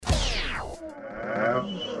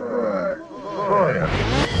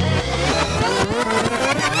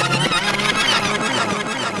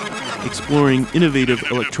exploring innovative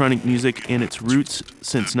electronic music and its roots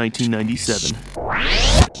since 1997.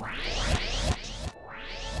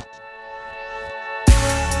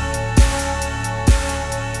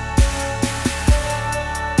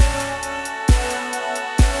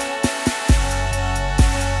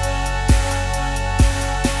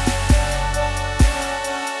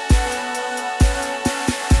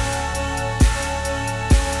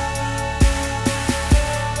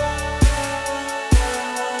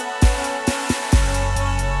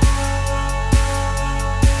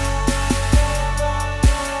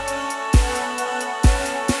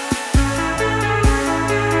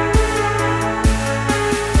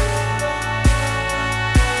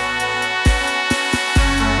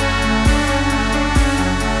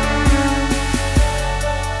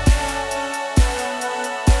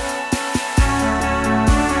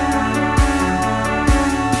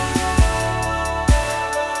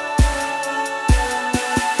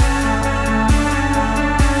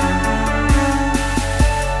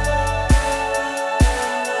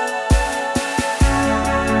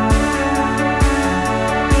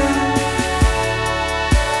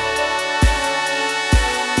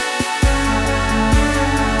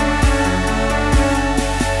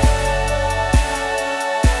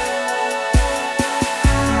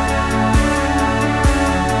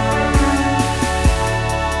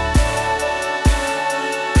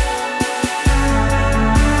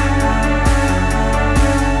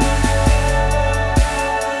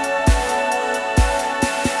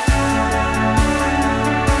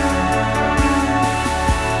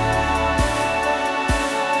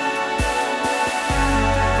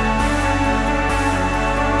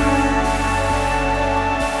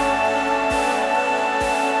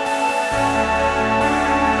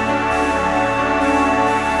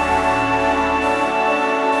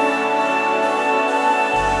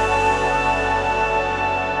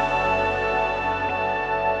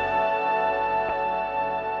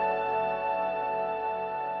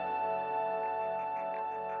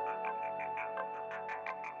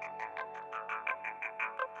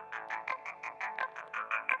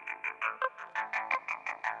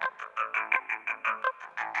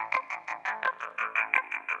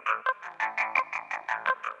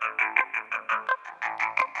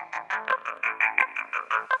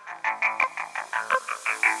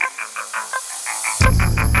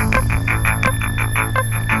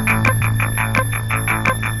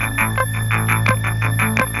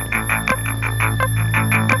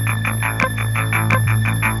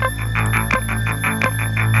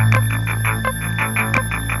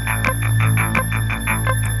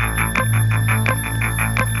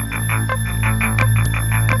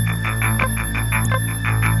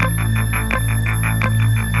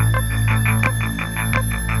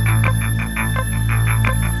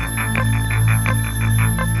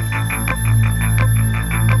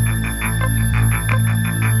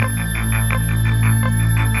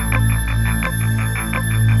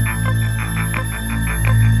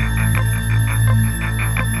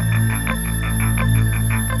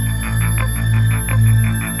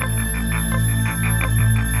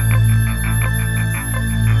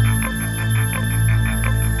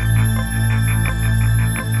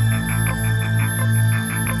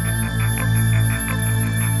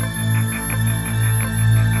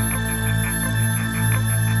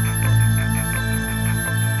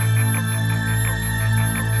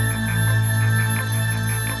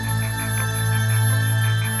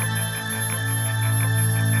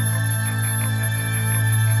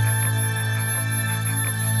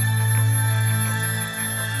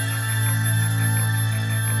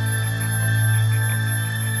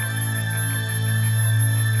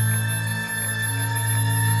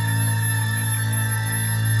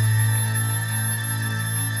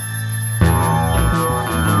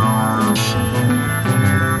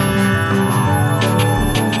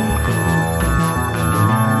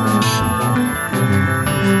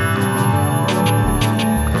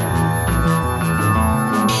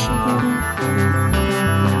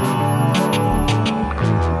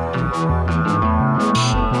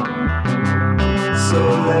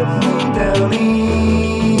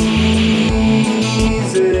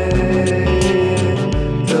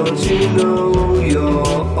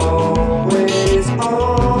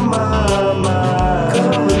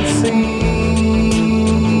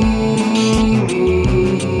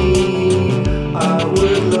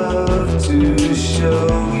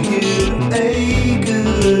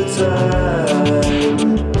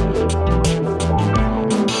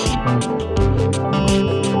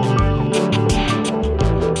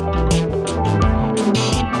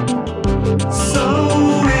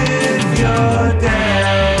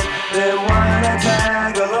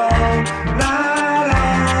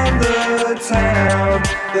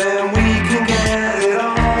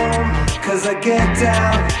 'cause I get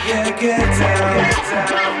down, yeah, get down,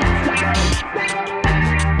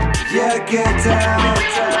 yeah, get down,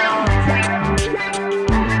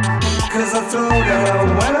 'cause I throw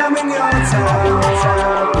down when I'm in your town.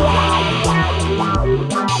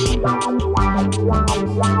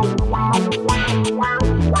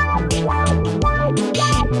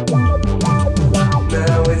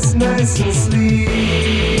 Now it's nice and sleazy.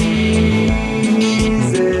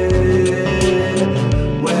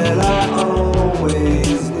 Well, I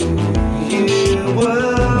always knew you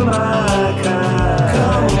were my kind.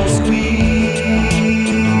 Come on, squeeze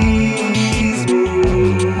me,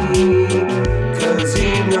 'cause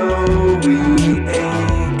you know we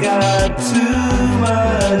ain't got too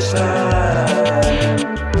much time.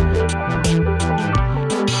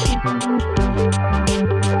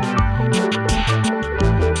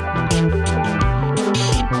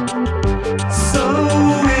 So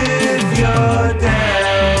if you're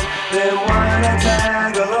down, then why not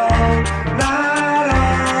tag along? Not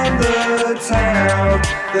on the town,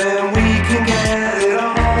 then we can get it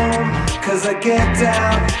on. 'Cause I get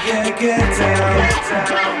down, yeah, get down,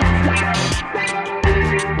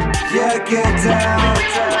 yeah, get down,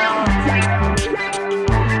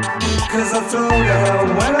 'cause I throw down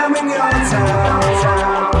when I'm in your town.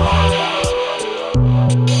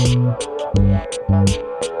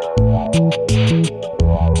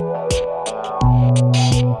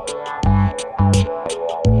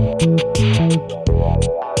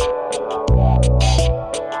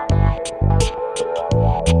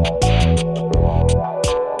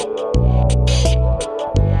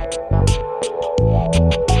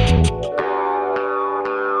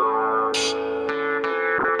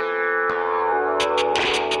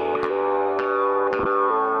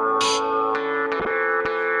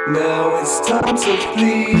 Now it's time to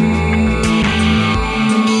please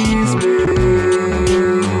me.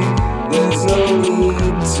 There's no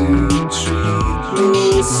need to treat me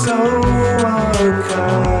so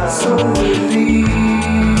unkind. So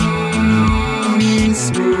release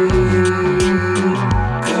me,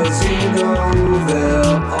 'cause you know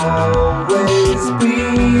there'll always be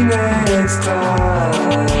next time.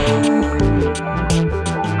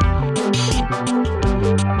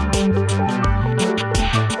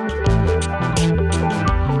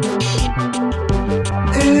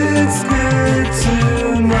 It's good to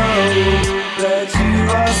know that you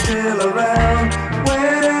are still around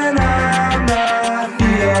when I'm not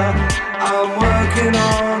here. I'm working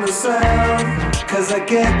on the sound, 'cause I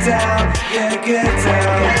get down, yeah, get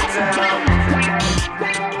down,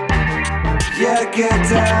 yeah, get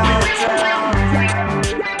down,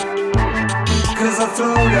 'cause I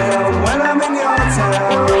throw down when I'm in your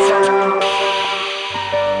town.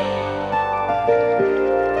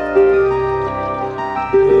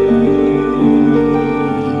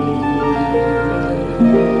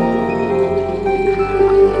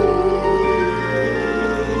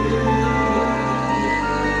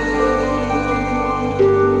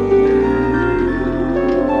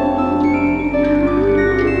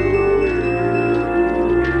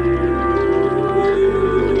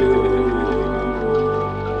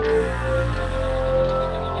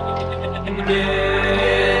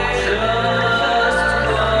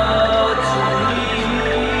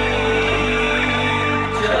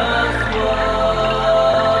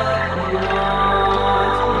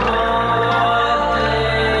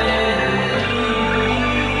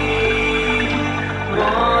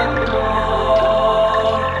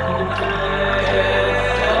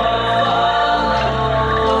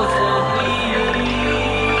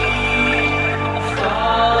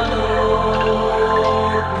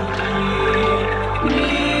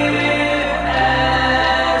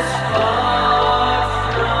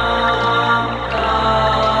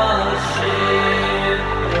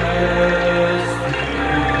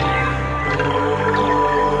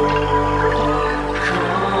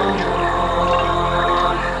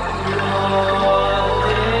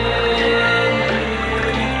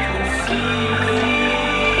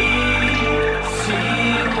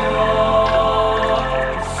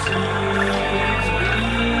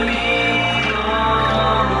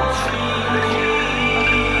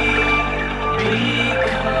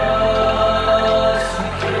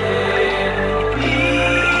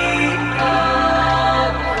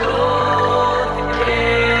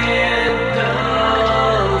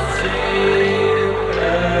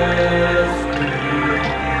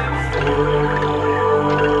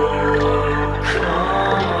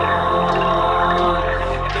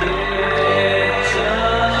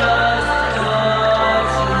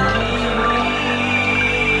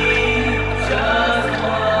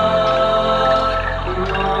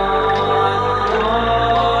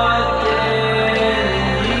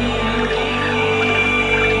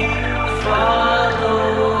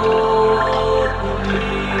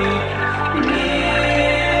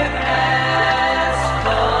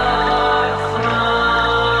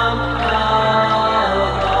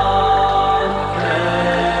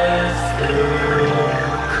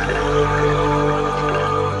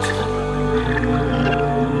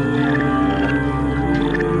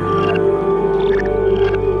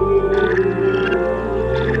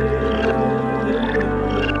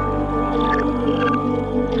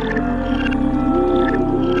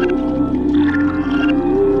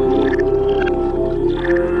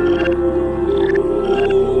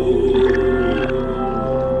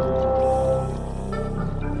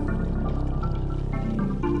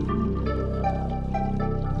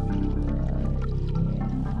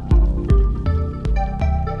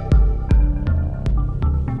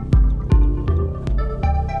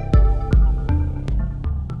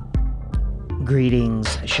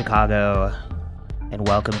 Greetings, Chicago, and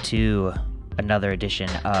welcome to another edition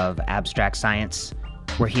of Abstract Science.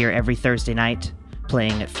 We're here every Thursday night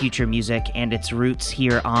playing future music and its roots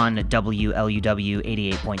here on WLUW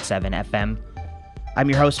 88.7 FM. I'm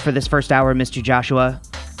your host for this first hour, Mr. Joshua.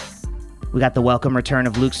 We got the welcome return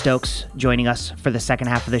of Luke Stokes joining us for the second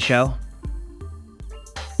half of the show.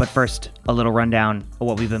 But first, a little rundown of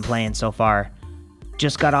what we've been playing so far.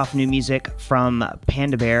 Just got off new music from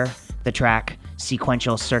Panda Bear, the track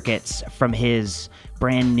Sequential Circuits from his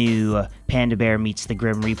brand new Panda Bear Meets the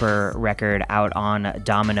Grim Reaper record out on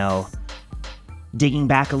Domino. Digging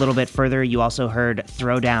back a little bit further, you also heard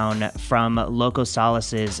Throwdown from Loco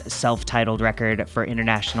Solace's self-titled record for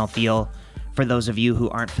International Feel. For those of you who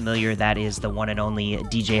aren't familiar, that is the one and only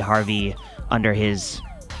DJ Harvey under his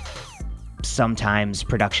sometimes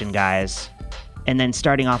production guys. And then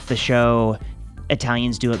starting off the show,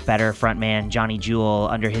 Italians Do It Better frontman Johnny Jewel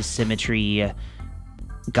under his Symmetry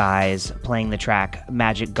guys playing the track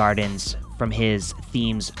Magic Gardens from his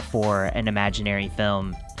Themes for an Imaginary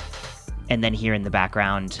Film. And then here in the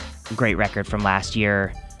background, great record from last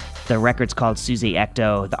year. The record's called Suze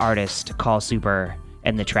Ecto, the artist Call Super,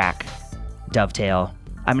 and the track Dovetail.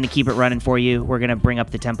 I'm going to keep it running for you. We're going to bring up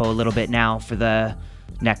the tempo a little bit now for the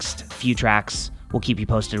next few tracks. We'll keep you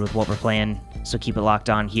posted with what we're playing, so keep it locked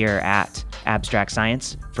on here at Abstract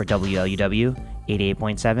Science for WLUW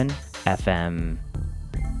 88.7 FM.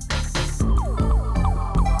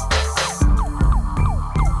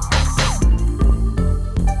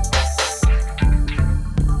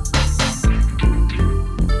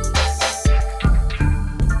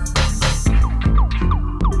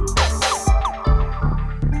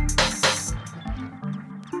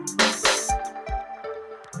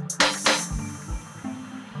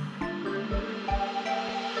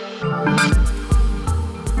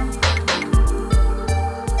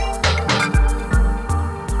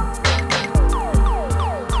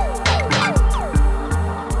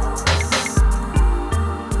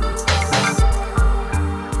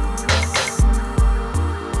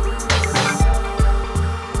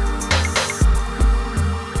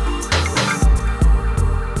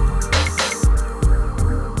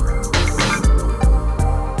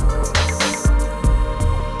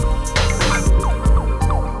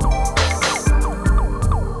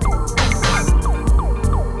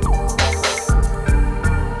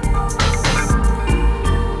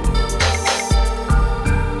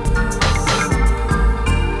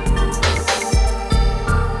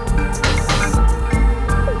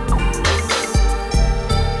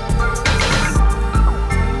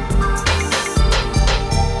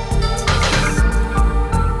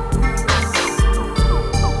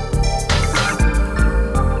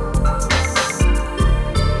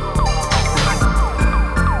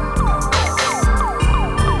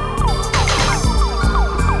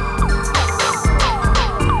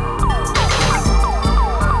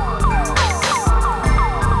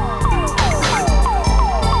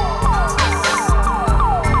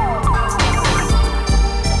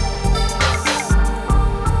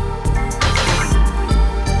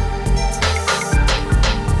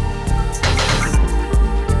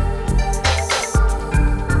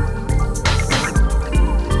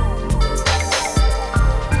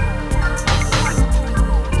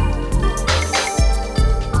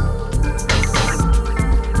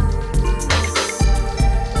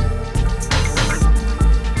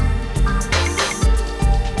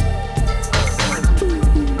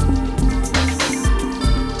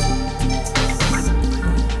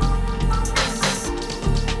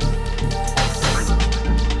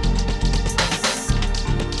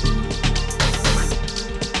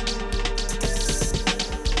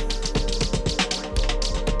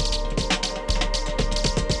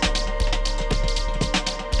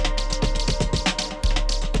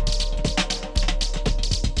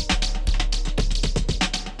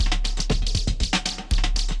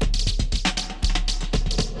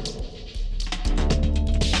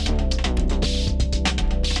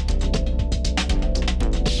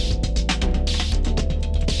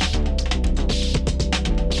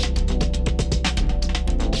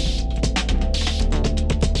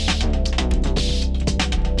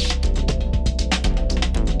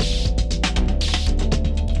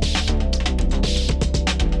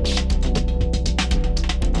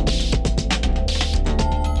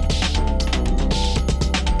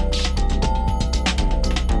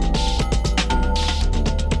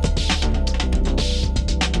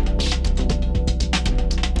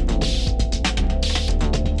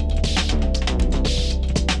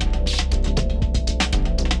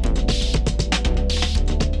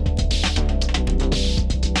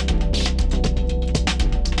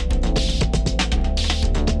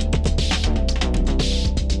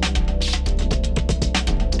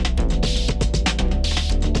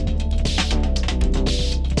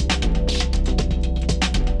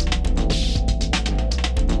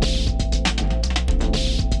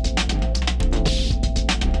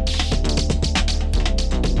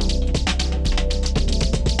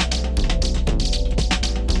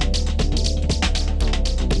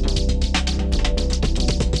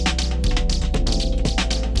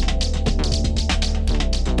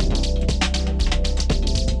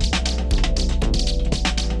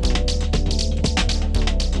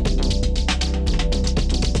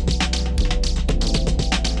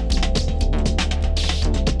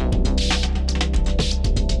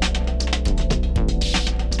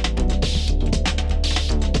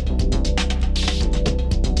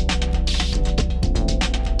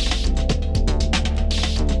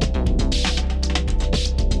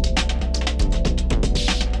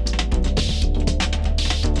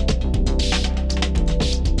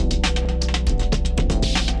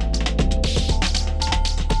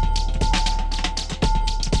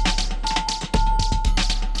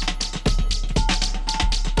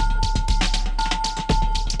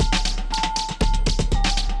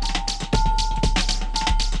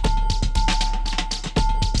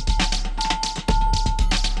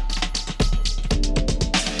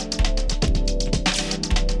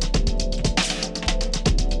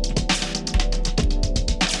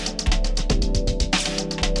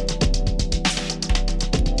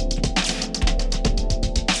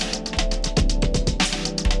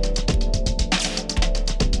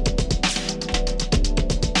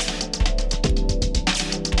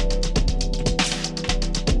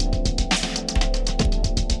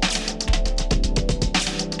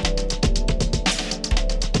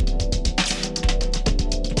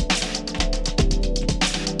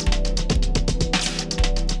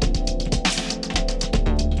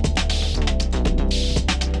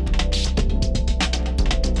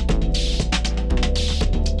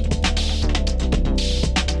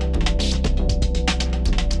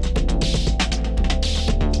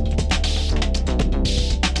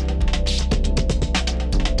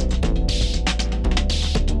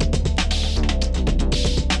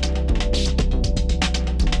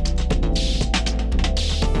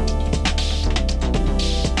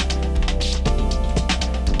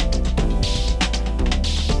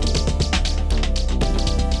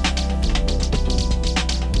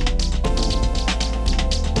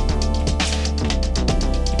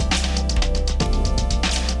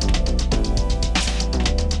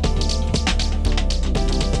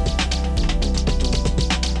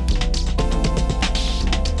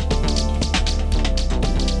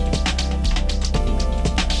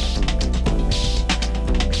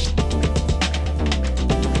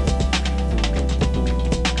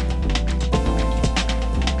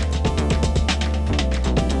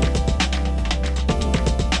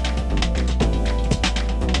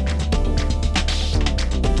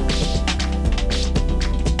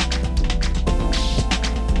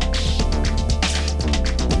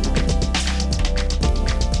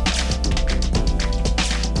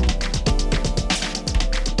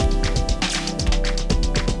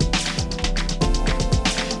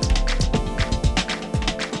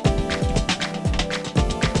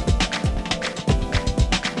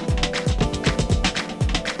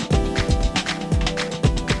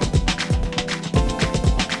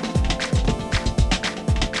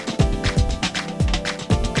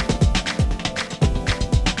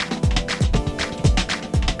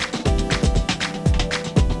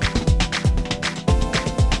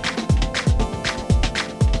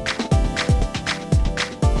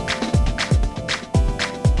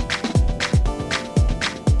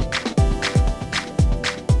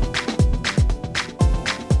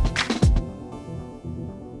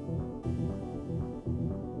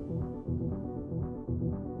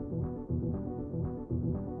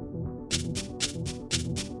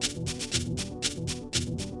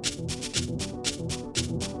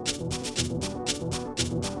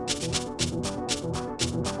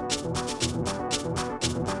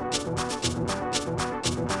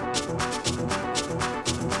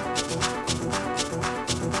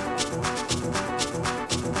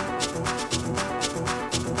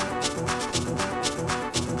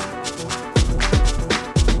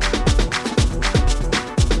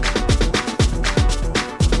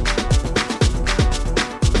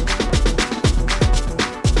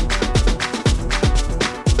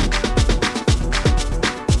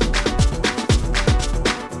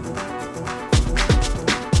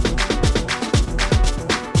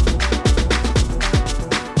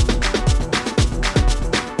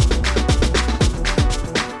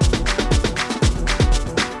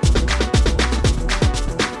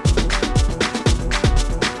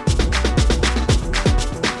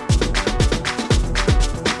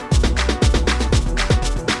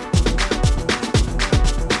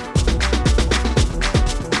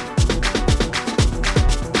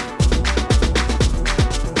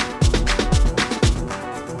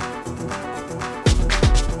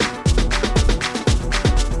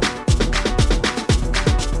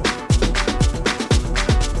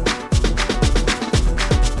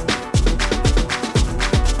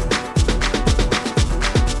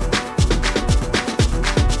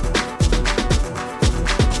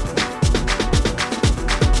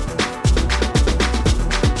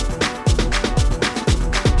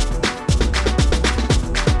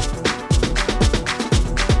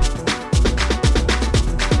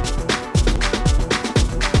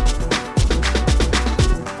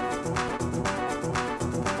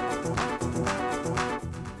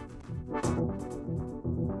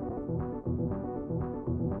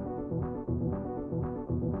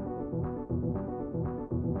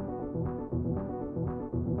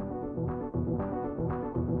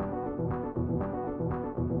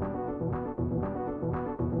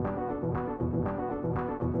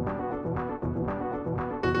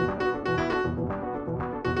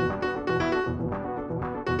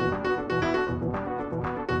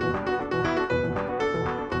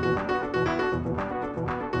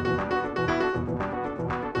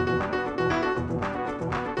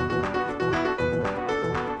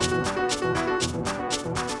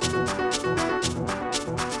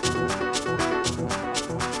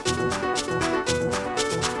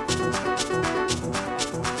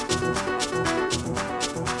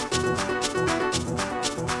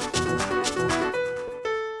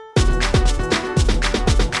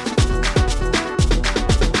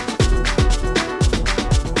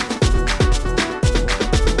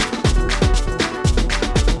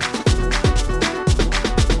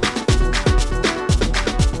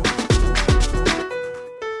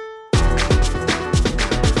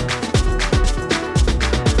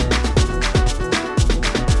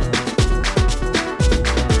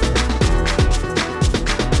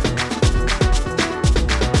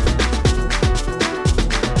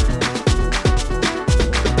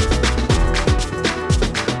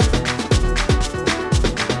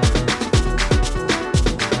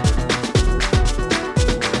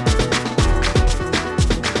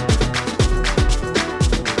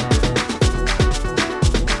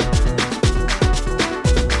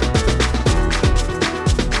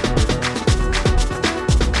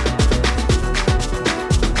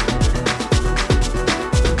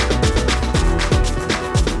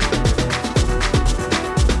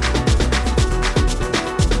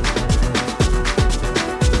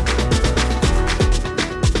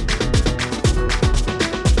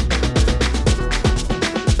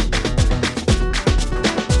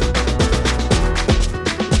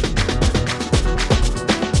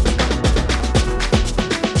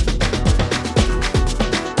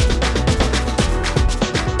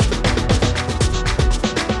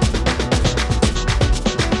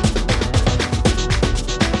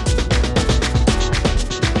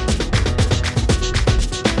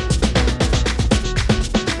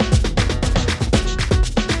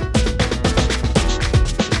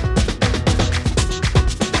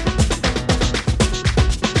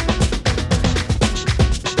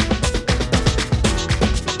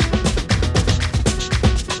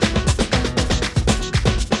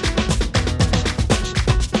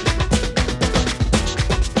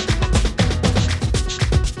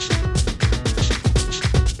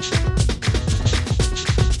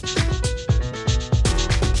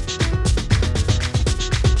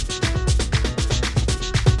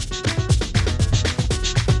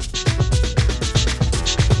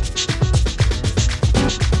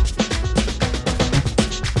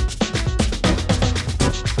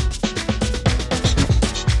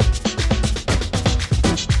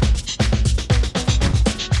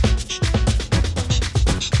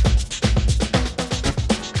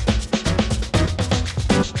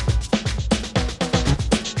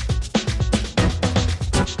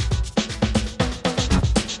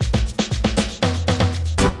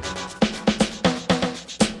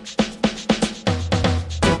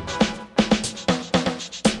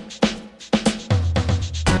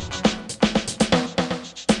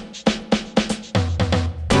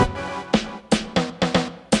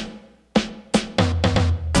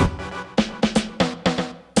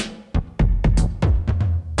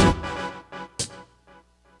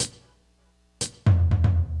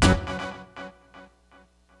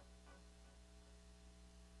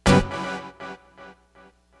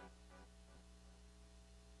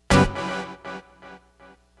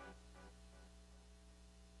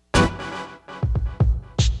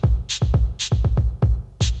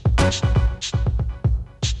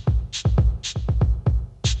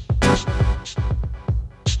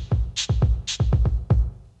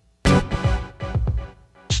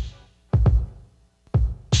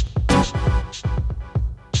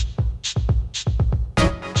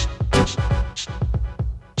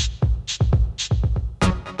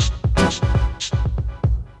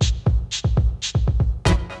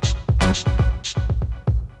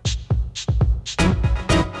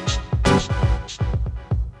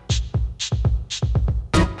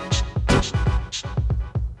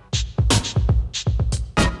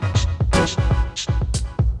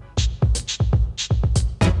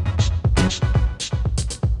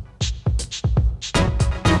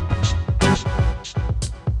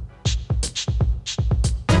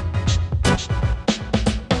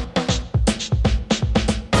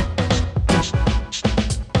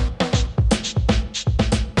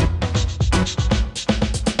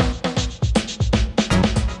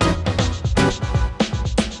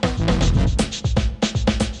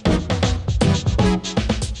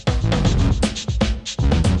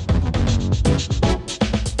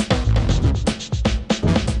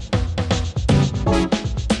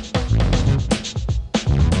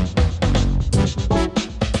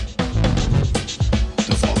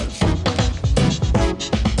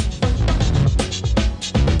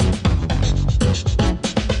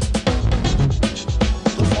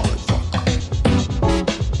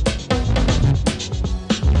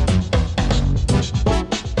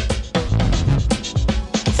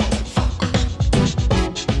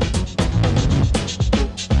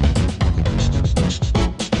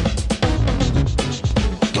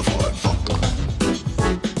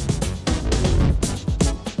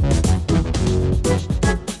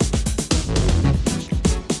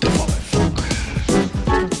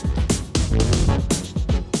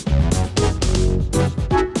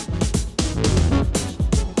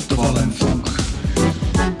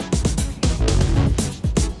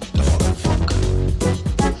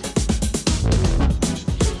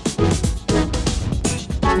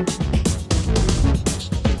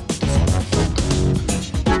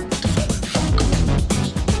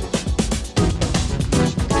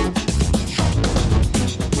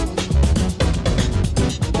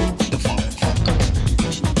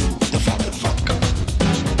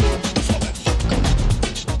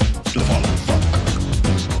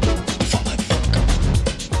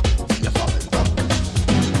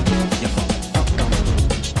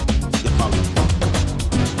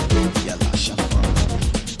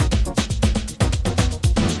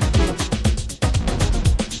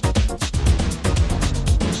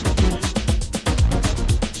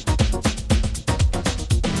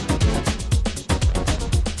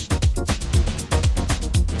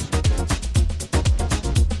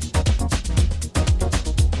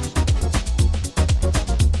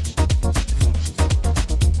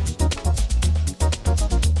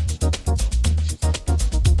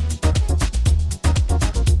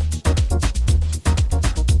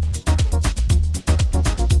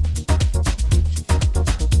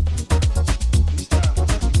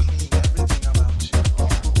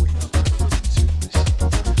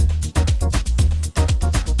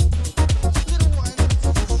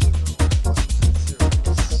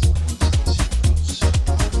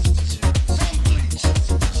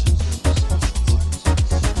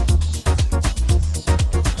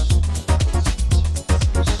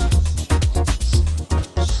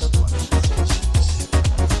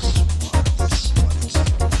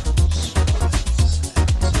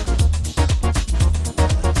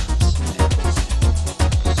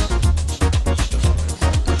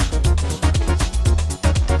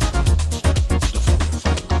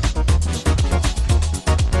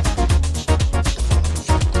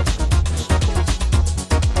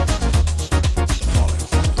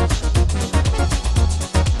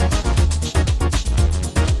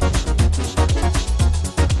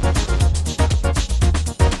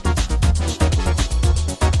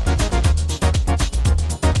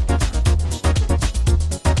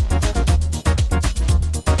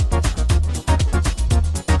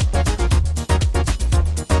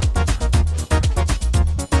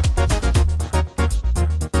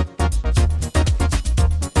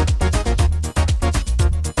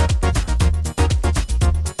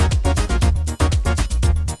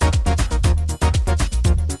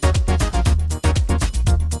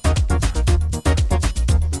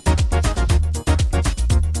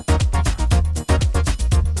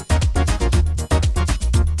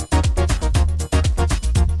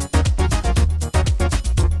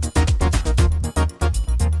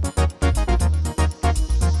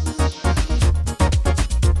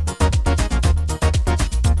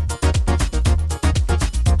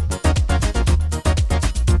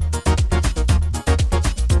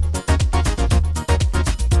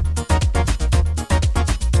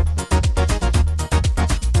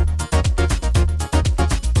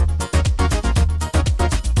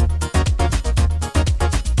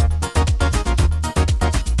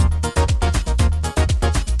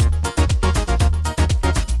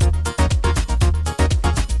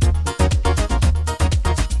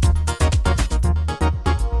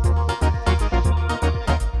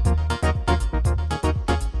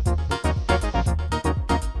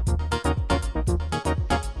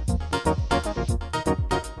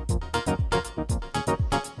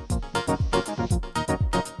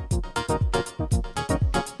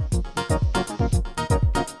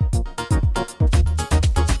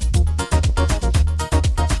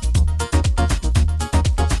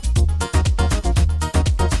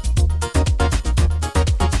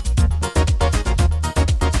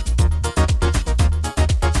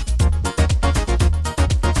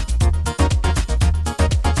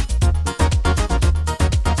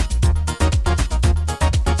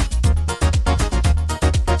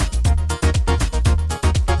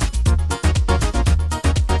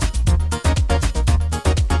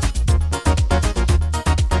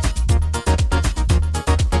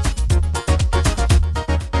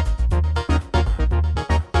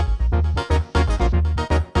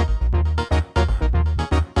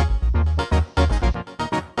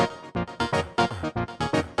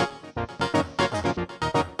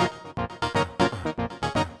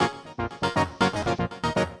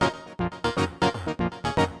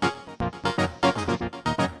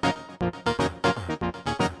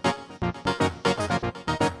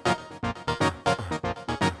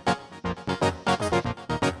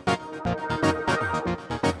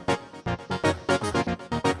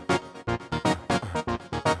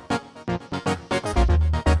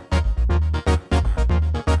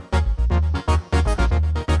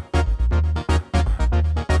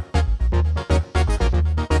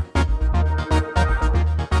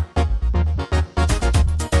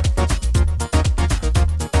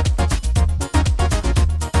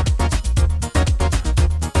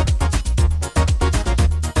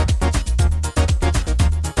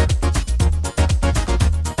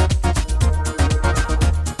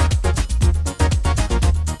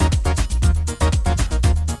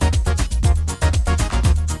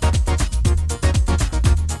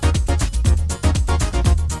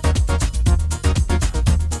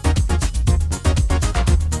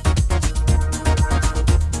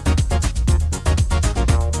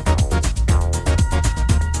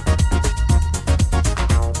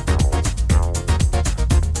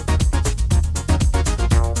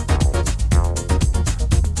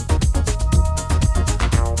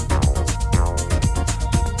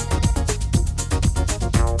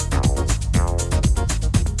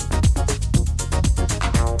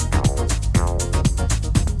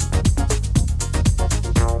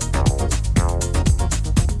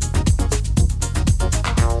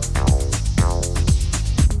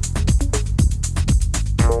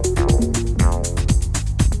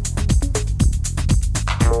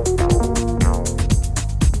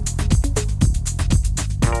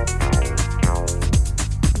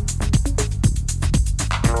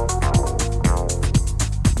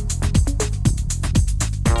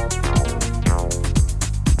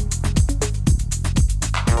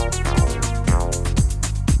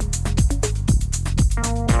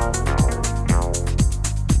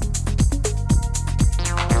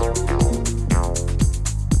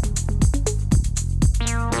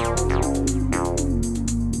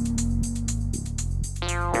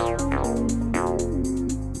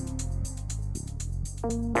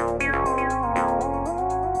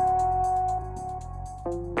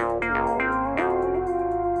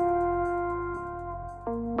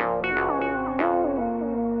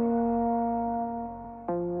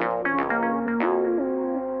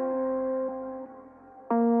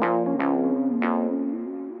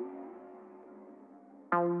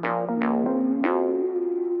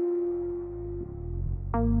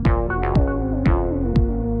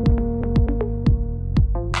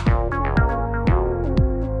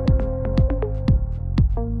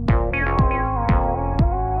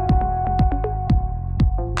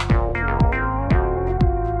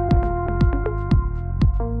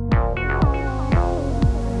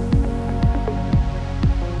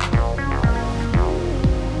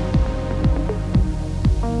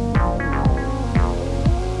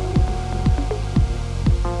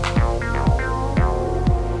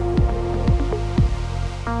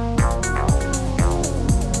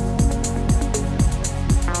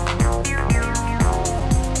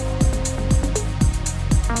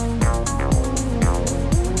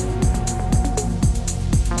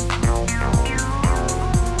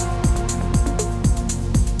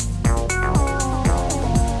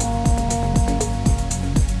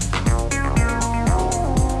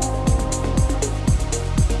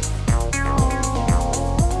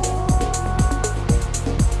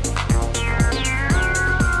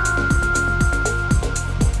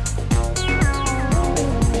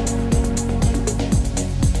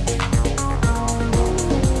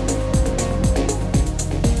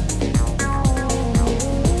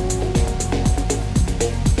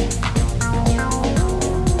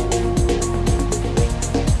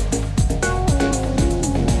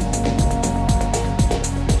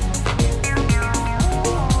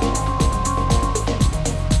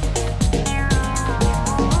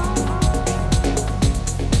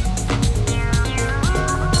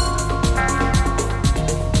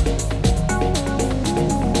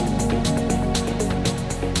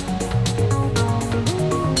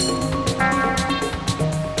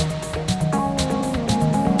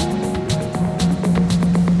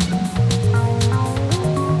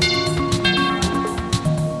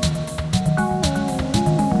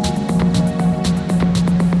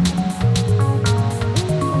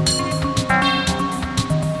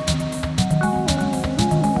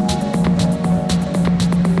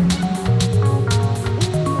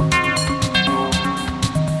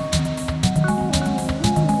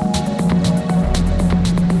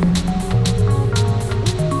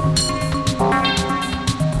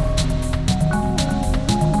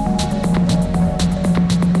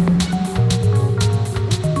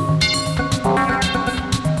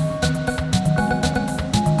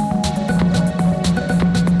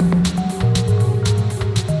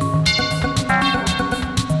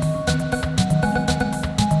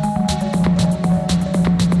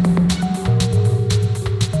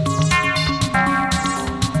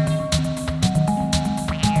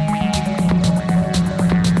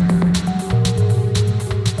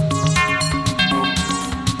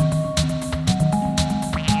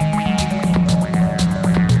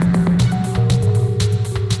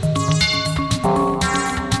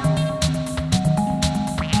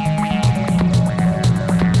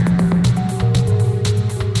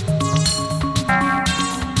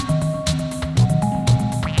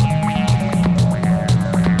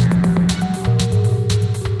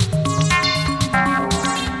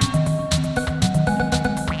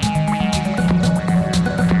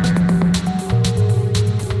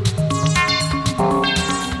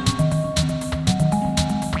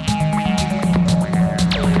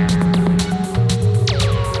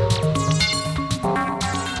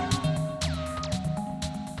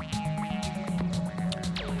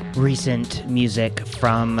 Recent music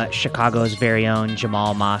from Chicago's very own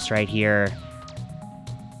Jamal Moss right here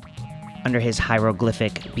under his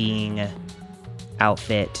Hieroglyphic Being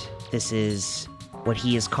outfit. This is what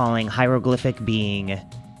he is calling Hieroglyphic Being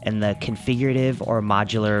and the Configurative or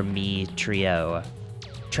Modular Me Trio.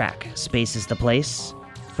 Track Space is the Place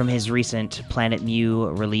from his recent Planet Mu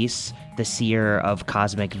release, The Seer of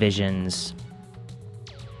Cosmic Visions.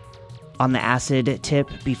 On the acid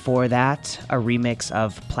tip before that, a remix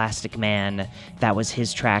of Plastic Man. That was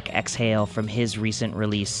his track Exhale from his recent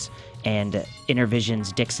release, and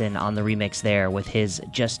Intervision's Dixon on the remix there with his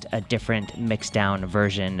Just a Different Mixed Down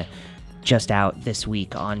version, just out this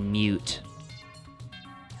week on Mute.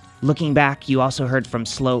 Looking back, you also heard from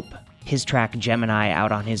Slope, his track Gemini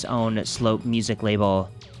out on his own Slope music label.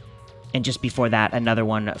 And just before that, another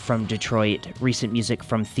one from Detroit, recent music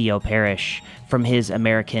from Theo Parrish. From his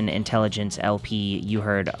American Intelligence LP, you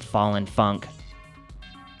heard Fallen Funk.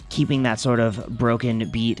 Keeping that sort of broken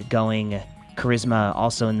beat going, Charisma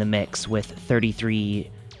also in the mix with 33rd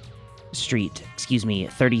Street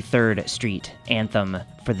Anthem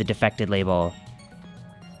for the Defected label.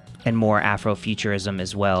 And more Afrofuturism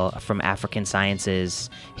as well from African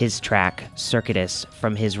Sciences, his track Circuitous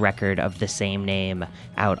from his record of the same name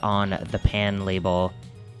out on the Pan label.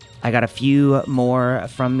 I got a few more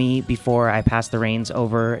from me before I pass the reins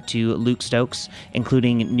over to Luke Stokes,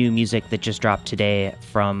 including new music that just dropped today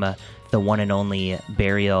from the one and only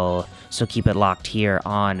Burial. So keep it locked here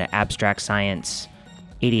on Abstract Science,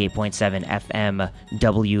 88.7 FM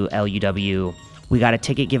WLUW. We got a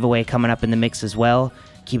ticket giveaway coming up in the mix as well.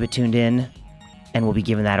 Keep it tuned in, and we'll be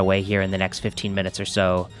giving that away here in the next 15 minutes or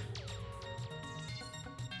so.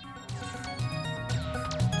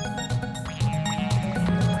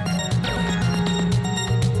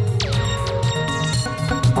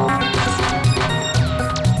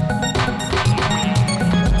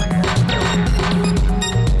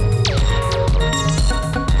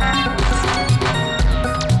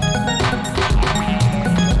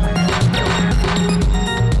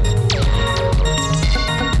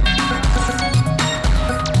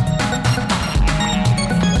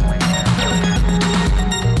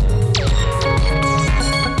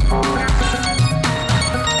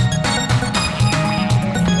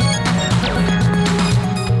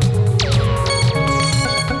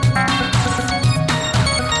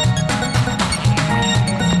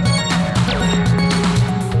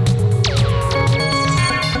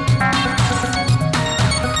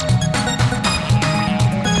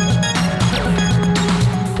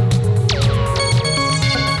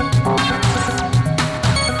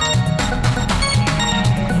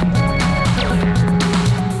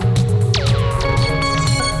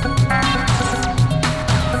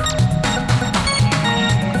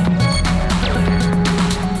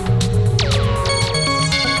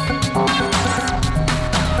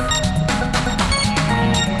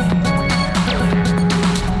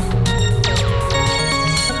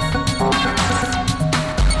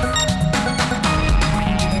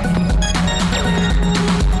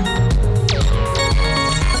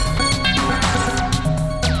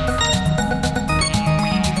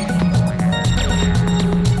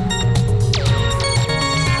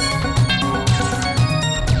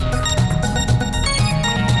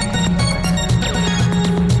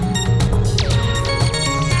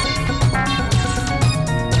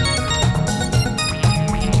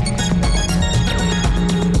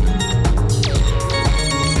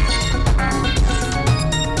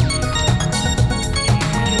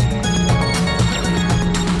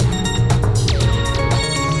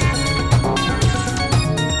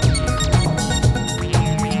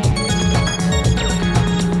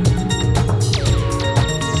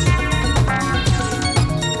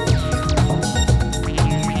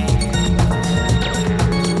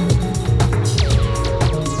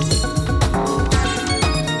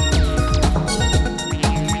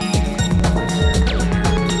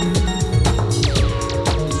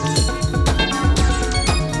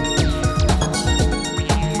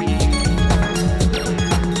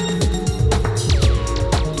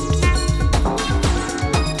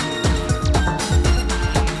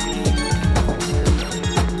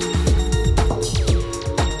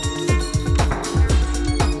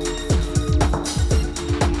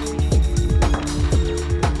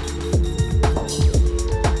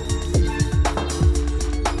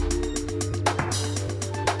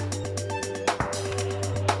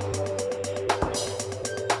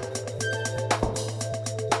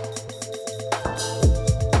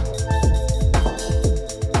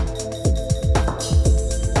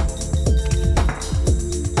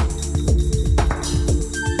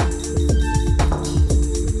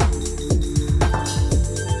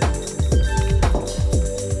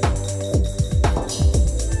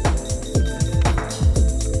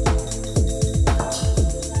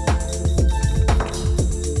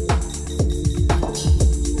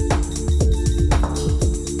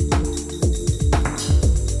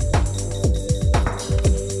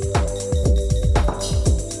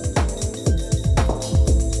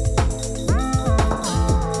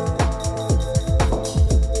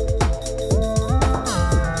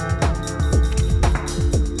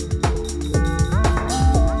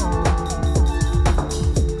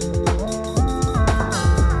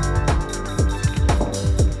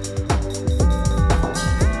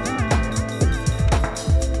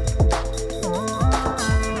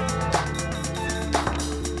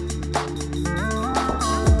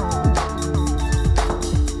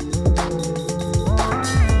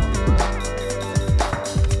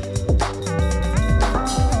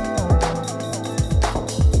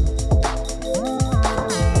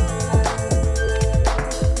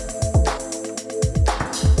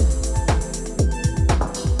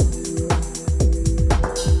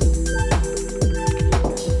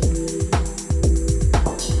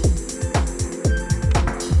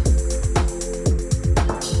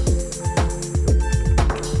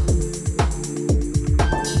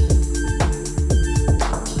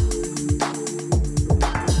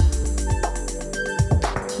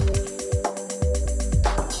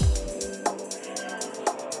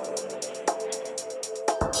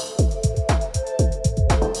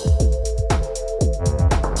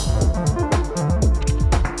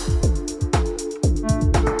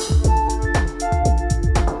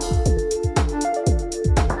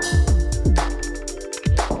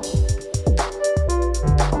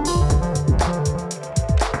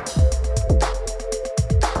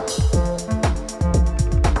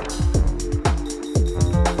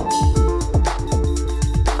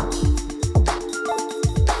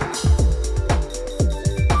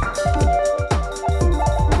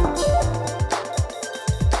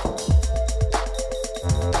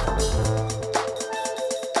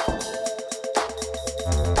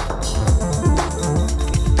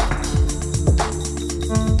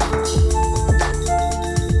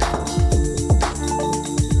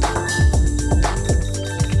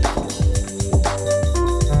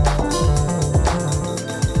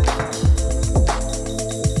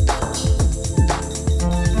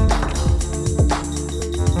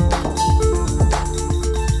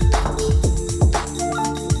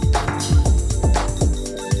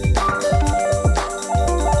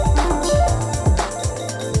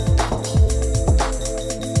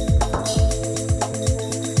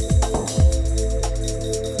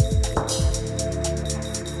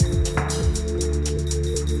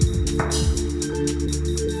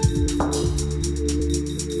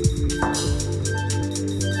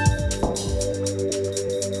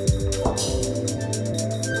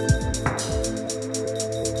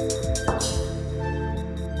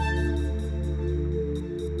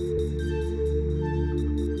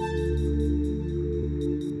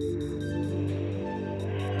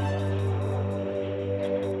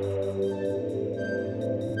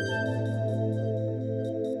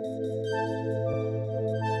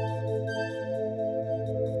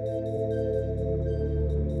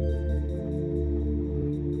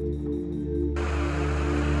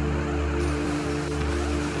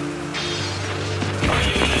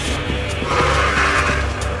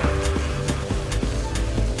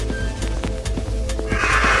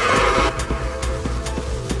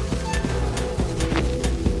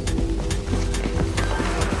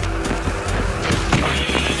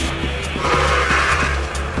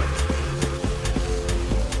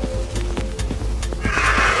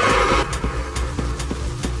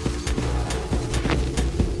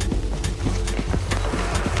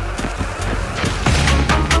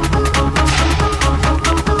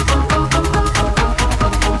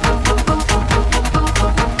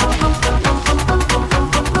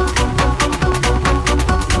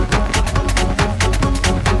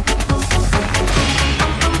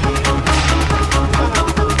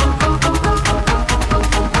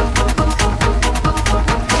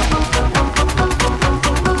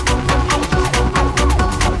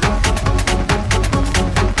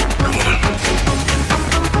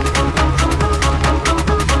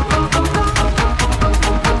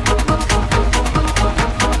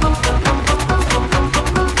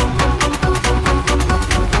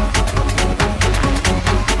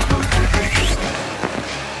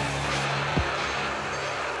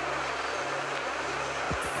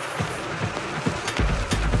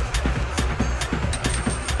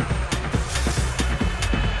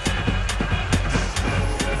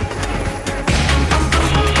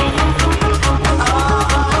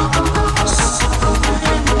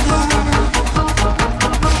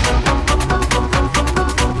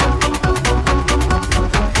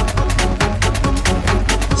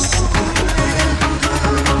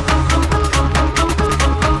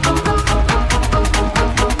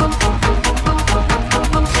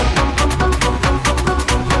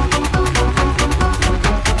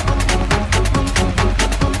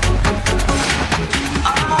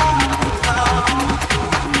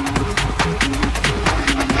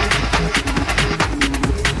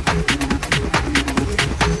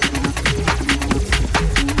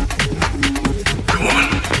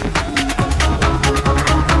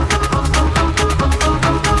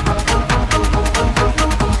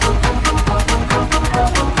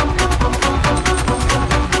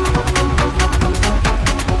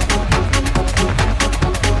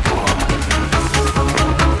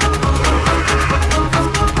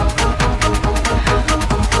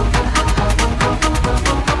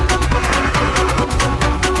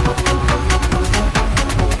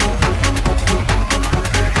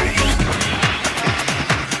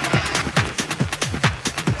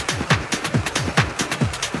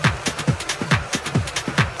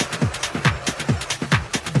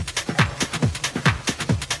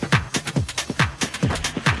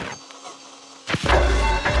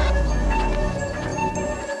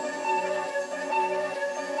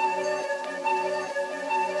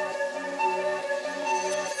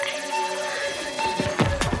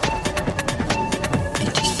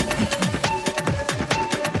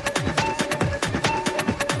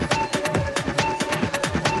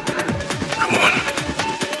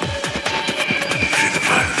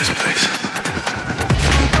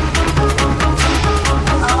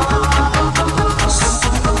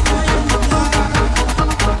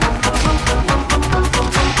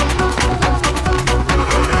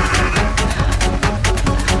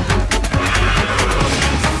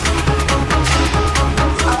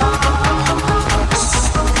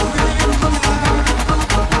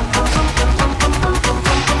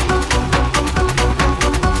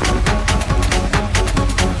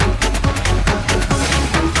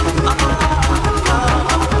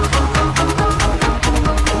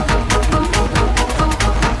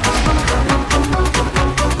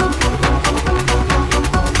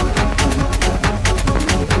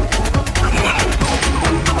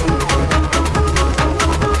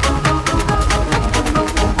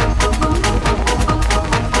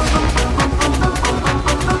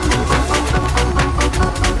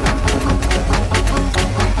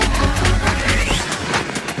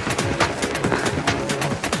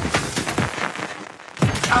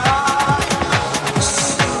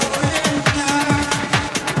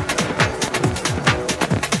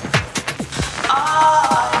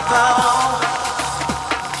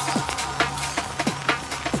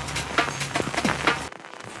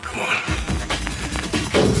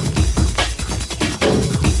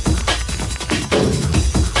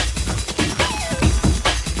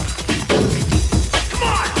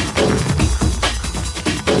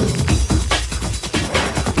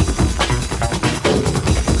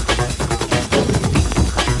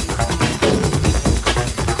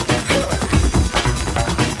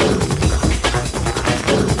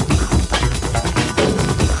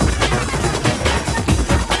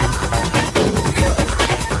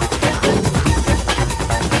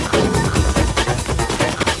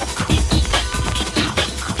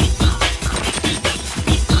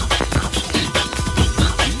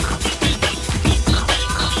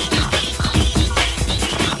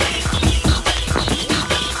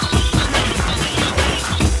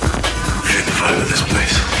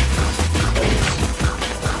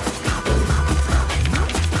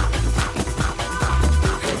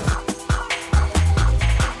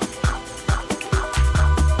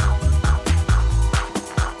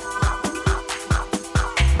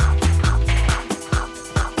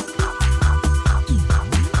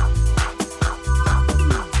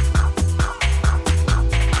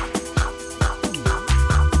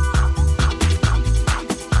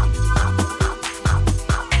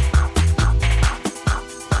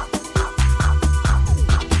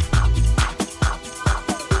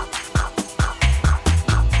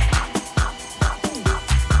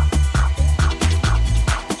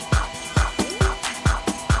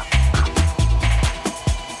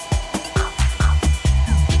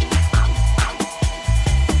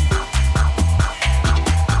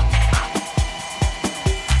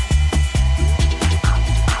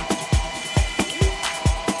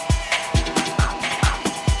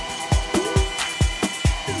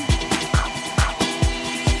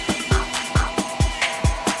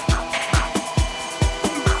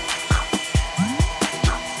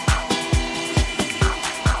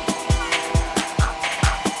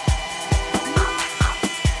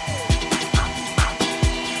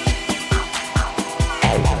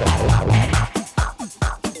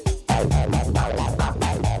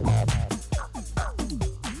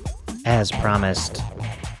 promised,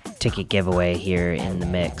 ticket giveaway here in the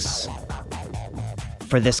mix.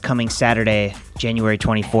 For this coming Saturday, January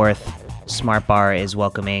 24th, Smart Bar is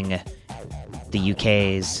welcoming the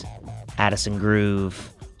UK's Addison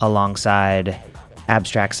Groove alongside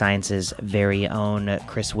Abstract Science's very own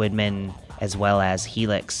Chris Widman, as well as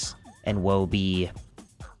Helix and Woe Be.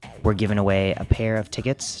 We're giving away a pair of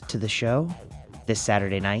tickets to the show this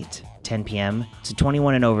Saturday night, 10 p.m. It's a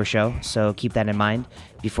 21 and over show, so keep that in mind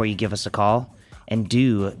before you give us a call. And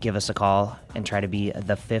do give us a call and try to be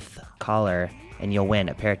the fifth caller, and you'll win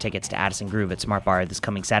a pair of tickets to Addison Groove at Smart Bar this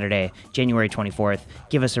coming Saturday, January 24th.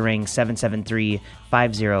 Give us a ring,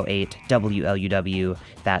 773-508-WLUW.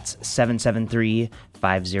 That's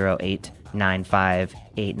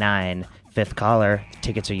 773-508-9589. Fifth caller,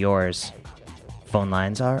 tickets are yours. Phone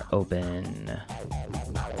lines are open.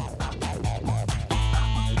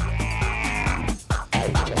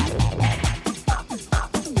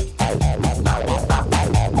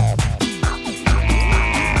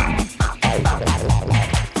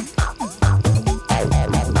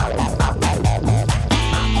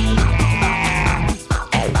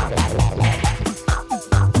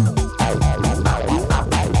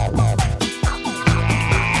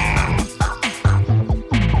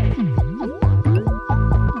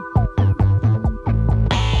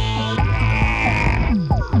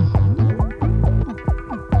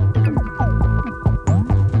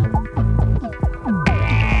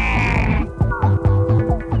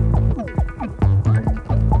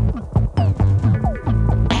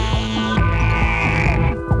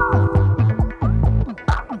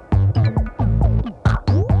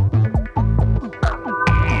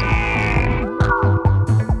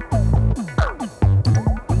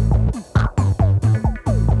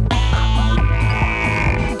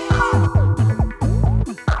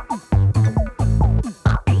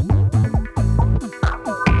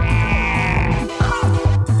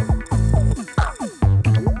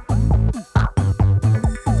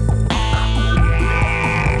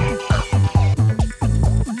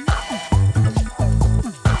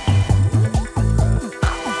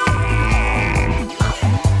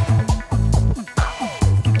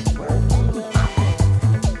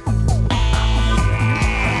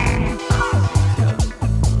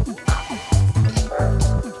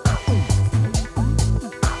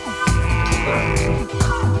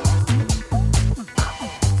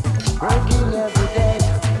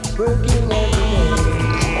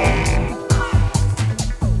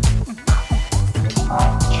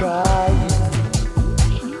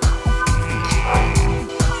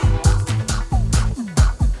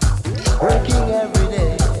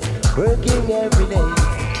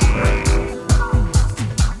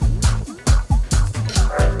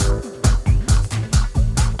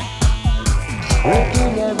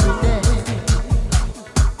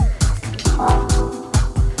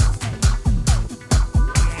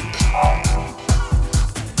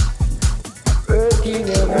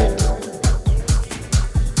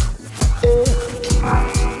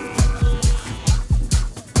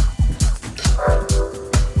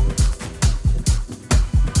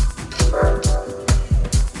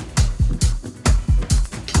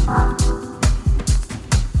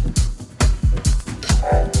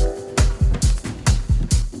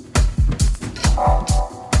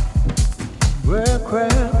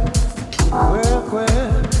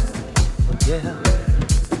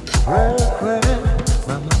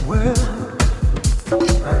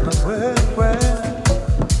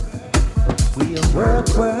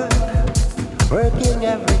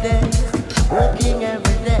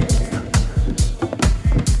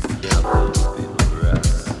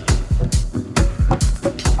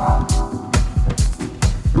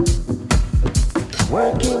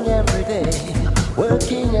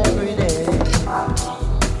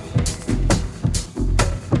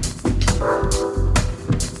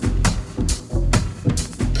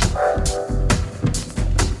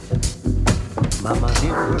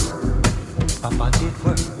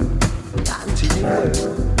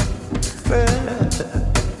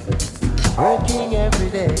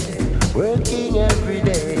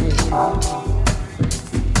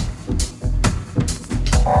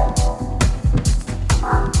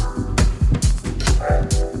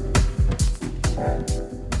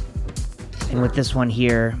 And with this one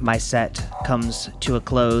here, my set comes to a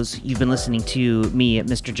close. You've been listening to me,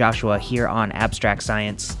 Mr. Joshua, here on Abstract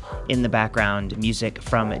Science. In the background, music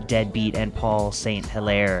from Deadbeat and Paul St.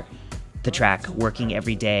 Hilaire. The track Working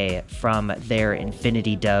Every Day from their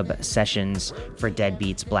Infinity Dub sessions for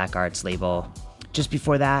Deadbeat's Black Arts label. Just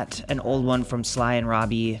before that, an old one from Sly and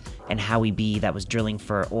Robbie and Howie B that was drilling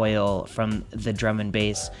for oil from the Drum and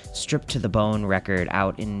Bass Stripped to the Bone record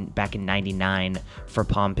out back in 99 for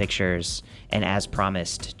Palm Pictures. And as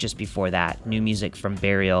promised, just before that, new music from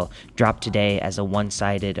Burial dropped today as a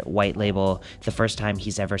one-sided white label, the first time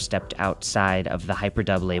he's ever stepped outside of the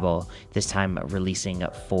Hyperdub label, this time releasing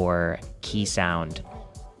for Key Sound.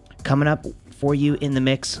 Coming up for you in the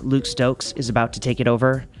mix, Luke Stokes is about to take it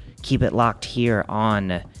over. Keep it locked here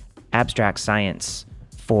on Abstract Science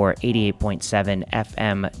for 88.7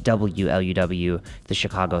 FM WLUW, the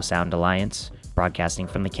Chicago Sound Alliance, broadcasting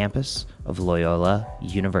from the campus of Loyola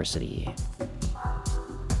University.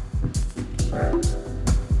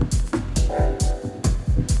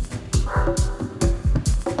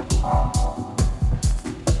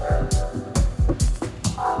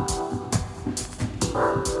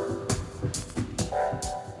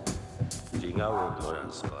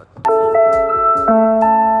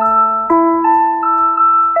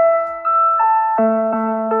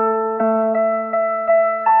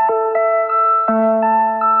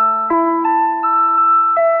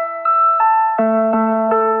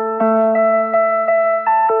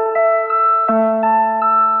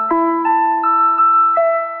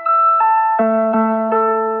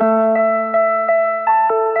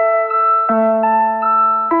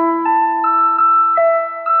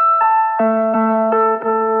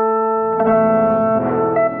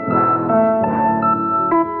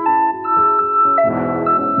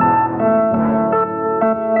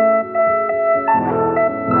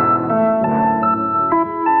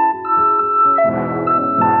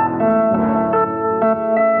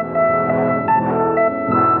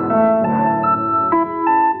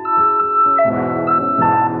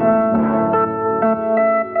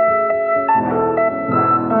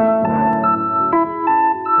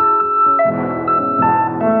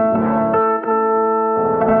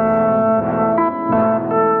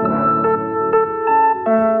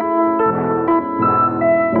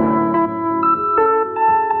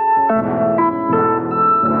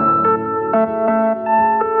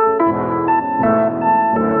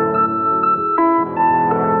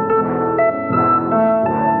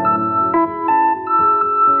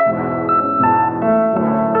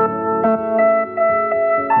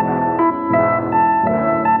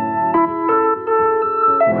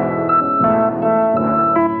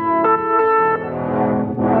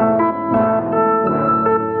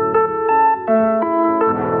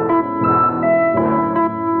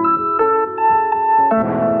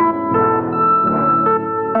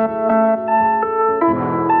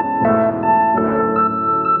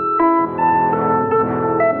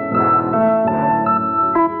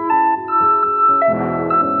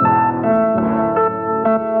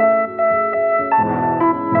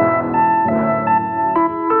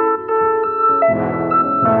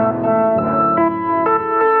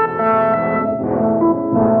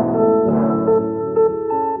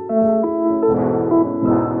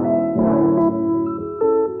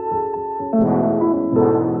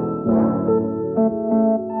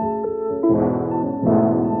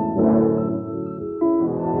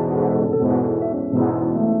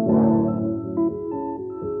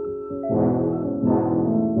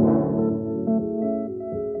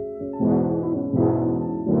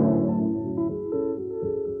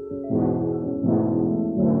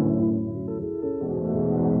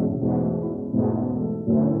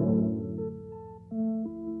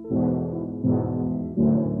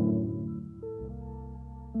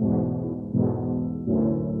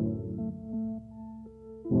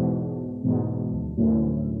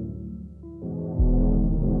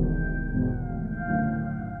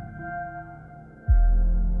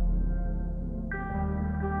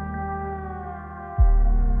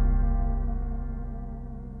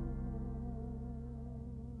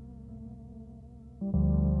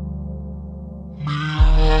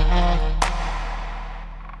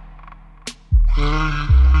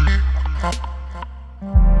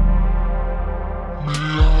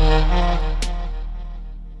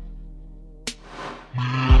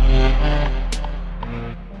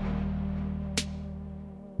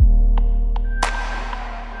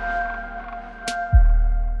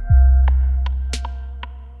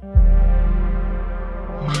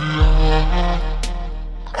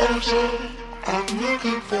 I'm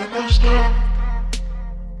looking for my stuff.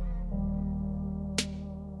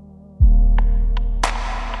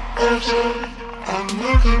 I'm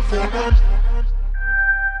looking for my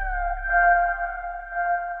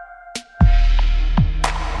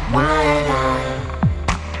Wide eye,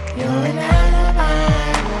 you're an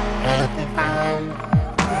alibi, nothing found.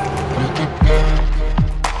 Look at that,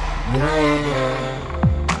 wide eye,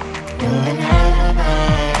 you're an alibi.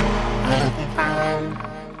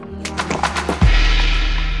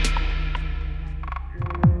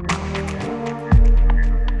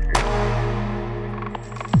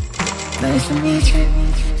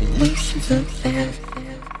 listen to that.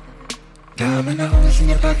 Dominoes in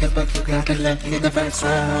your pocket, but you got to let me the first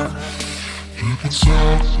round. You can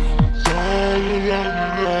sound all along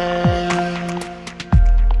the line.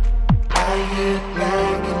 I get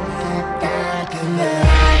back and look back in there.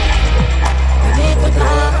 Beneath the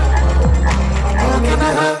door, walking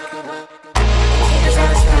the hook. It's on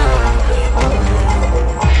the star.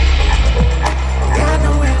 Got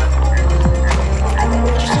nowhere.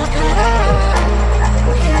 Just look at her.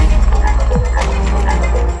 Okay.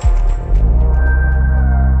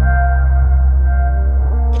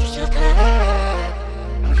 Just look at her.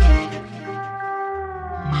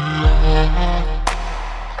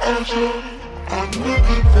 Okay. I'm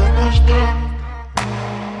looking for my stuff.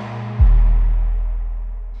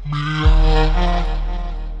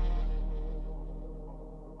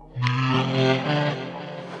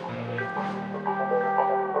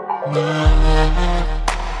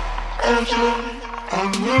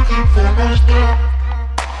 I'm looking for my stuff.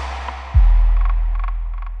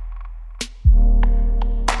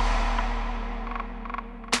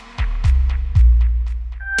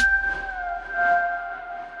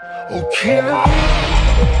 Okay.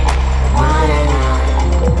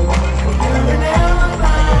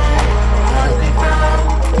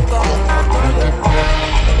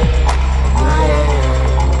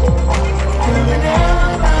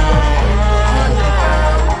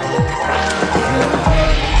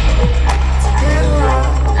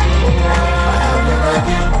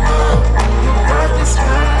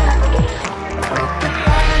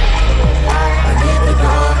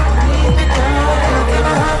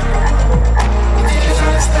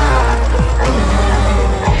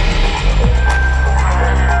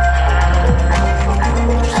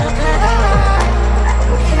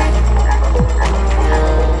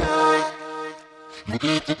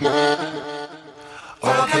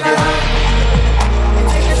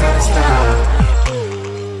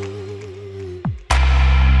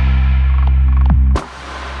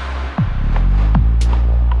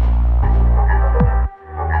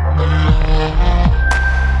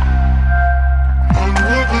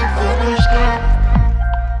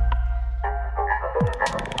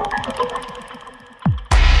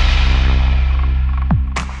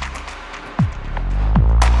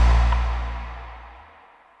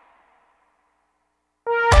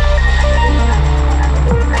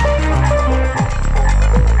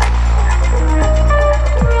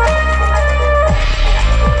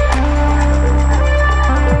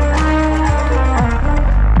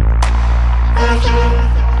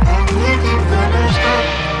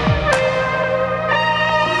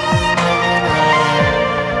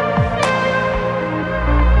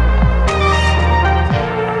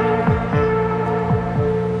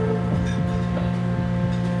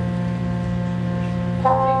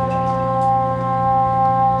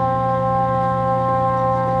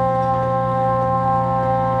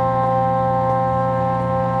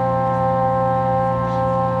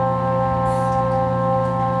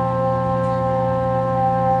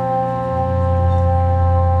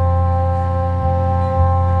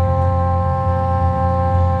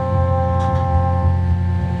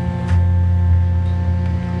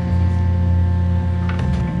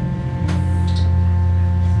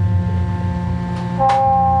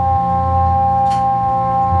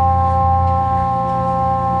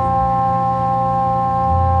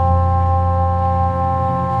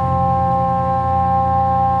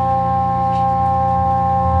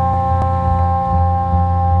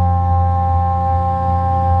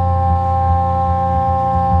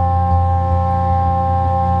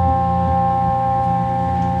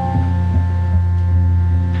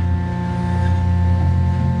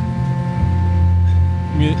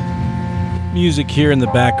 Music here in the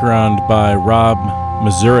background by Rob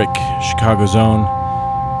Mazurek, Chicago's own.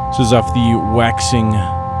 This is off the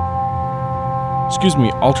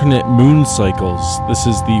alternate moon cycles. This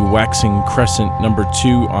is the Waxing Crescent number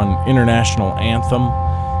 2 on International Anthem.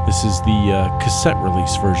 This is the cassette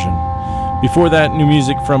release version. Before that, new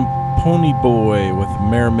music from Pony Boy with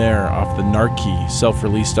Mare Mare off the Narky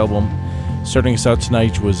self-released album. Starting us out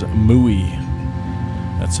tonight was Mooey.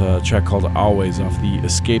 That's a track called Always off the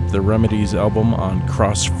Escape the Remedies album on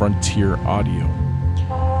Cross Frontier Audio.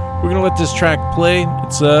 We're going to let this track play.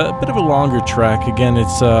 It's a bit of a longer track. Again,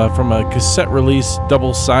 it's from a cassette release,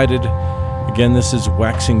 double-sided. Again, this is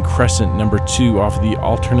Waxing Crescent number 2 off the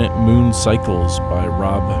Alternate Moon Cycles by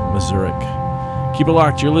Rob Mazurek. Keep it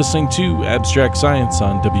locked. You're listening to Abstract Science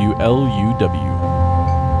on WLUW.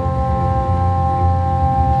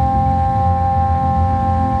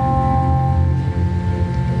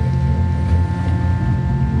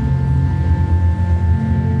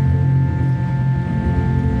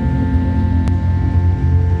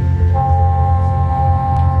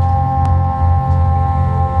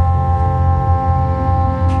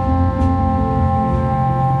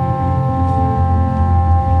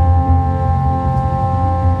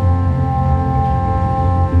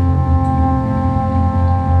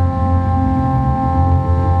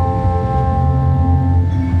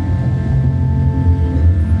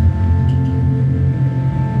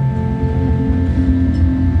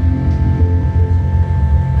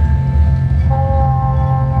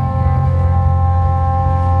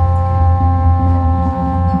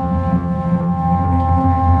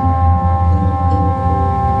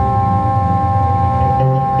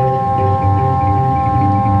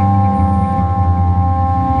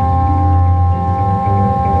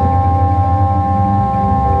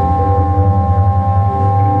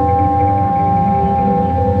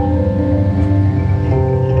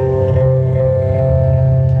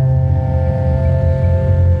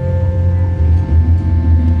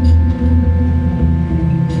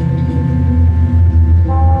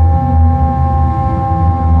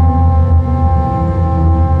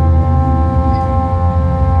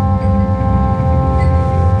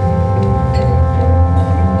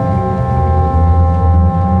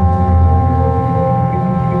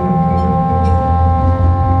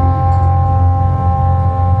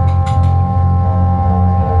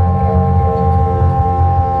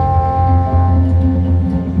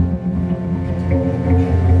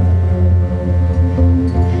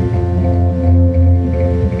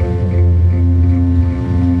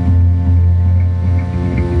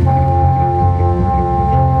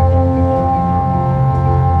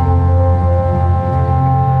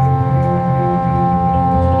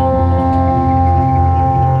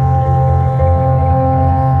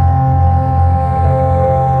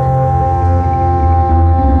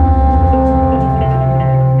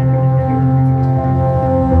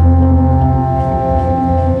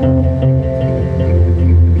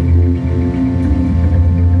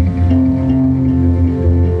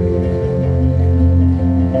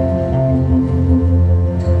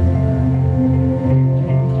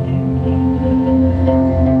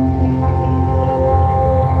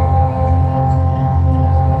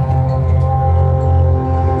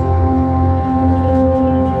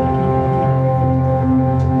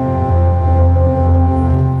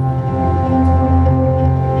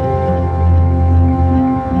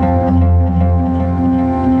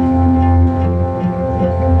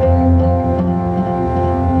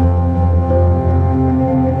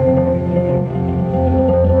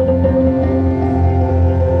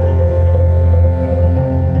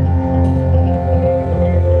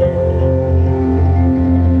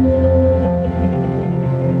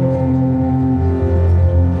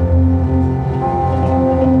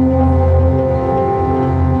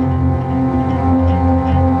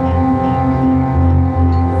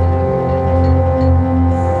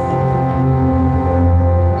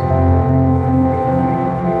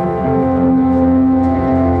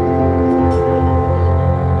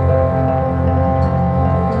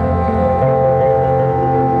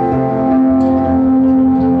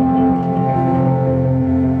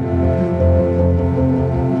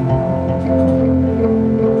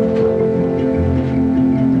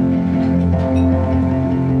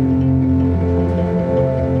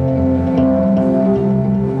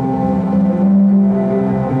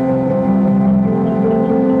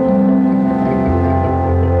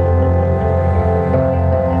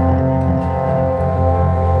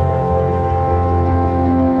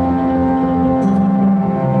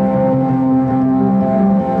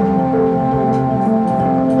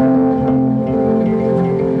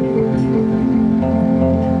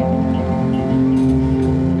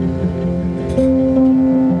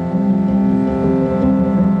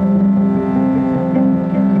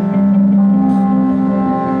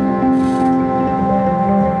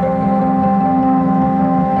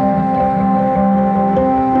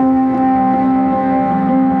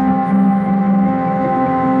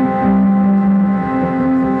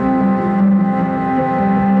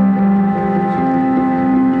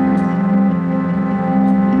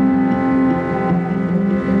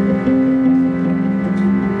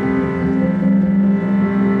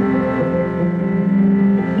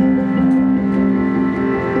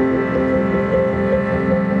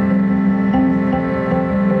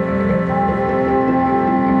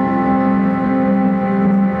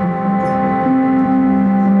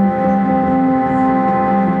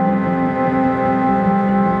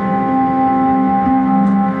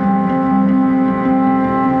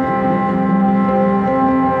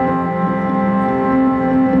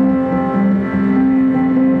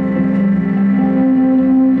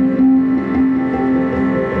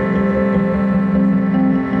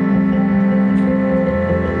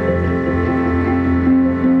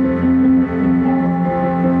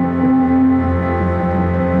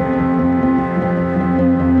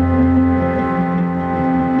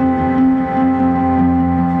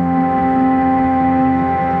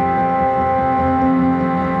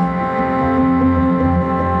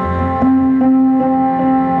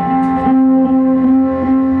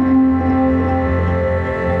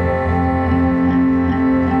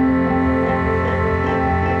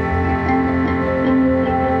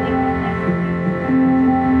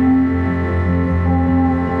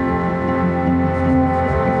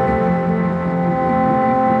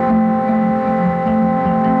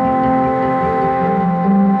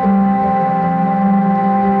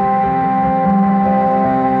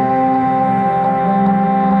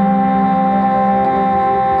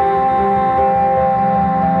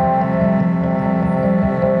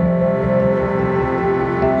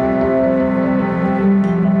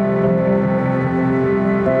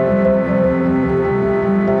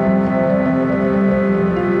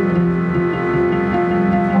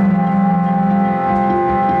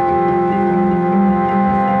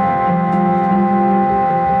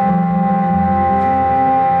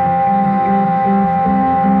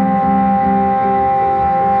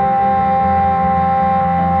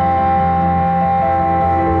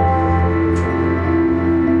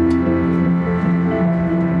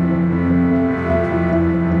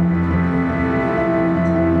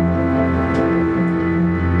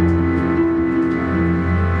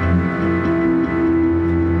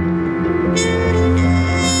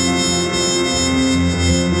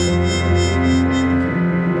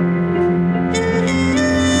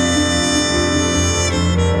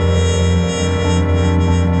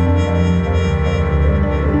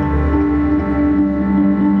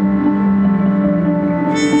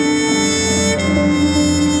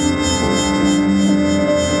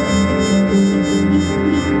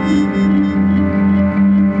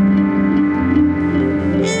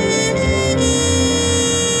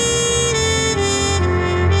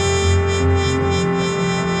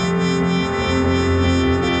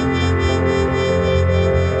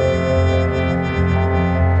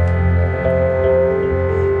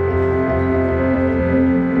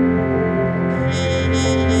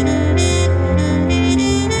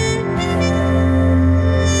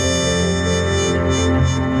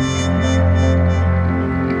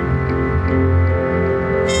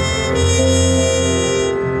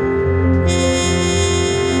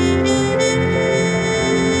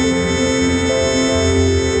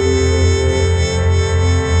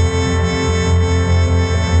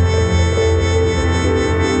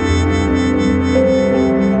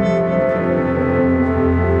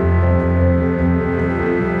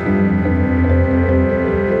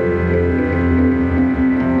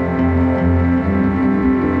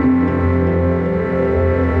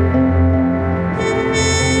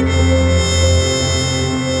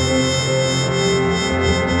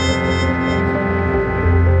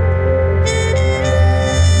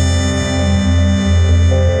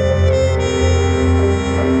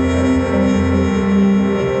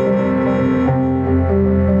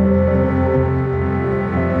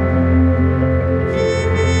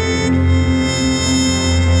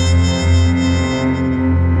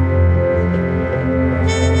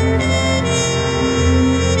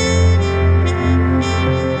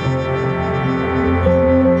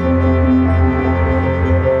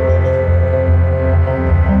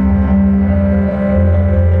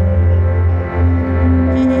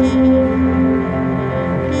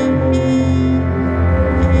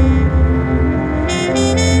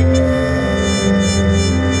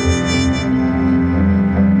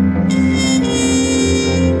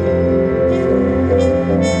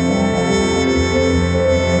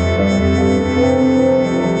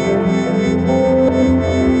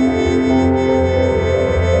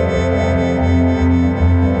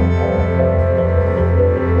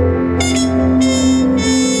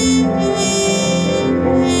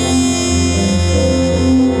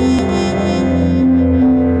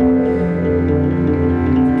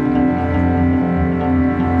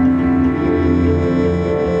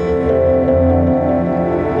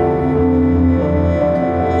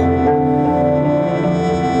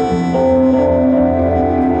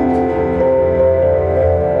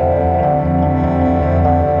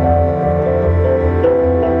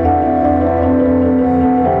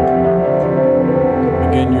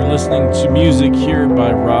 listening to music here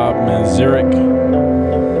by Rob Mazurek,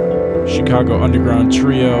 Chicago Underground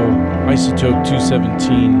Trio, Isotope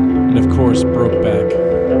 217, and of course Brokeback.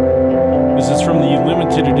 This is from the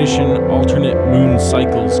limited edition Alternate Moon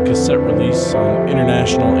Cycles cassette release on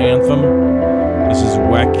International Anthem. This is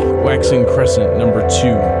Waxing Crescent number 2.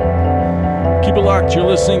 Keep it locked, you're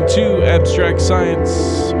listening to Abstract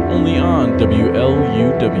Science, only on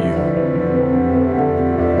WLUW.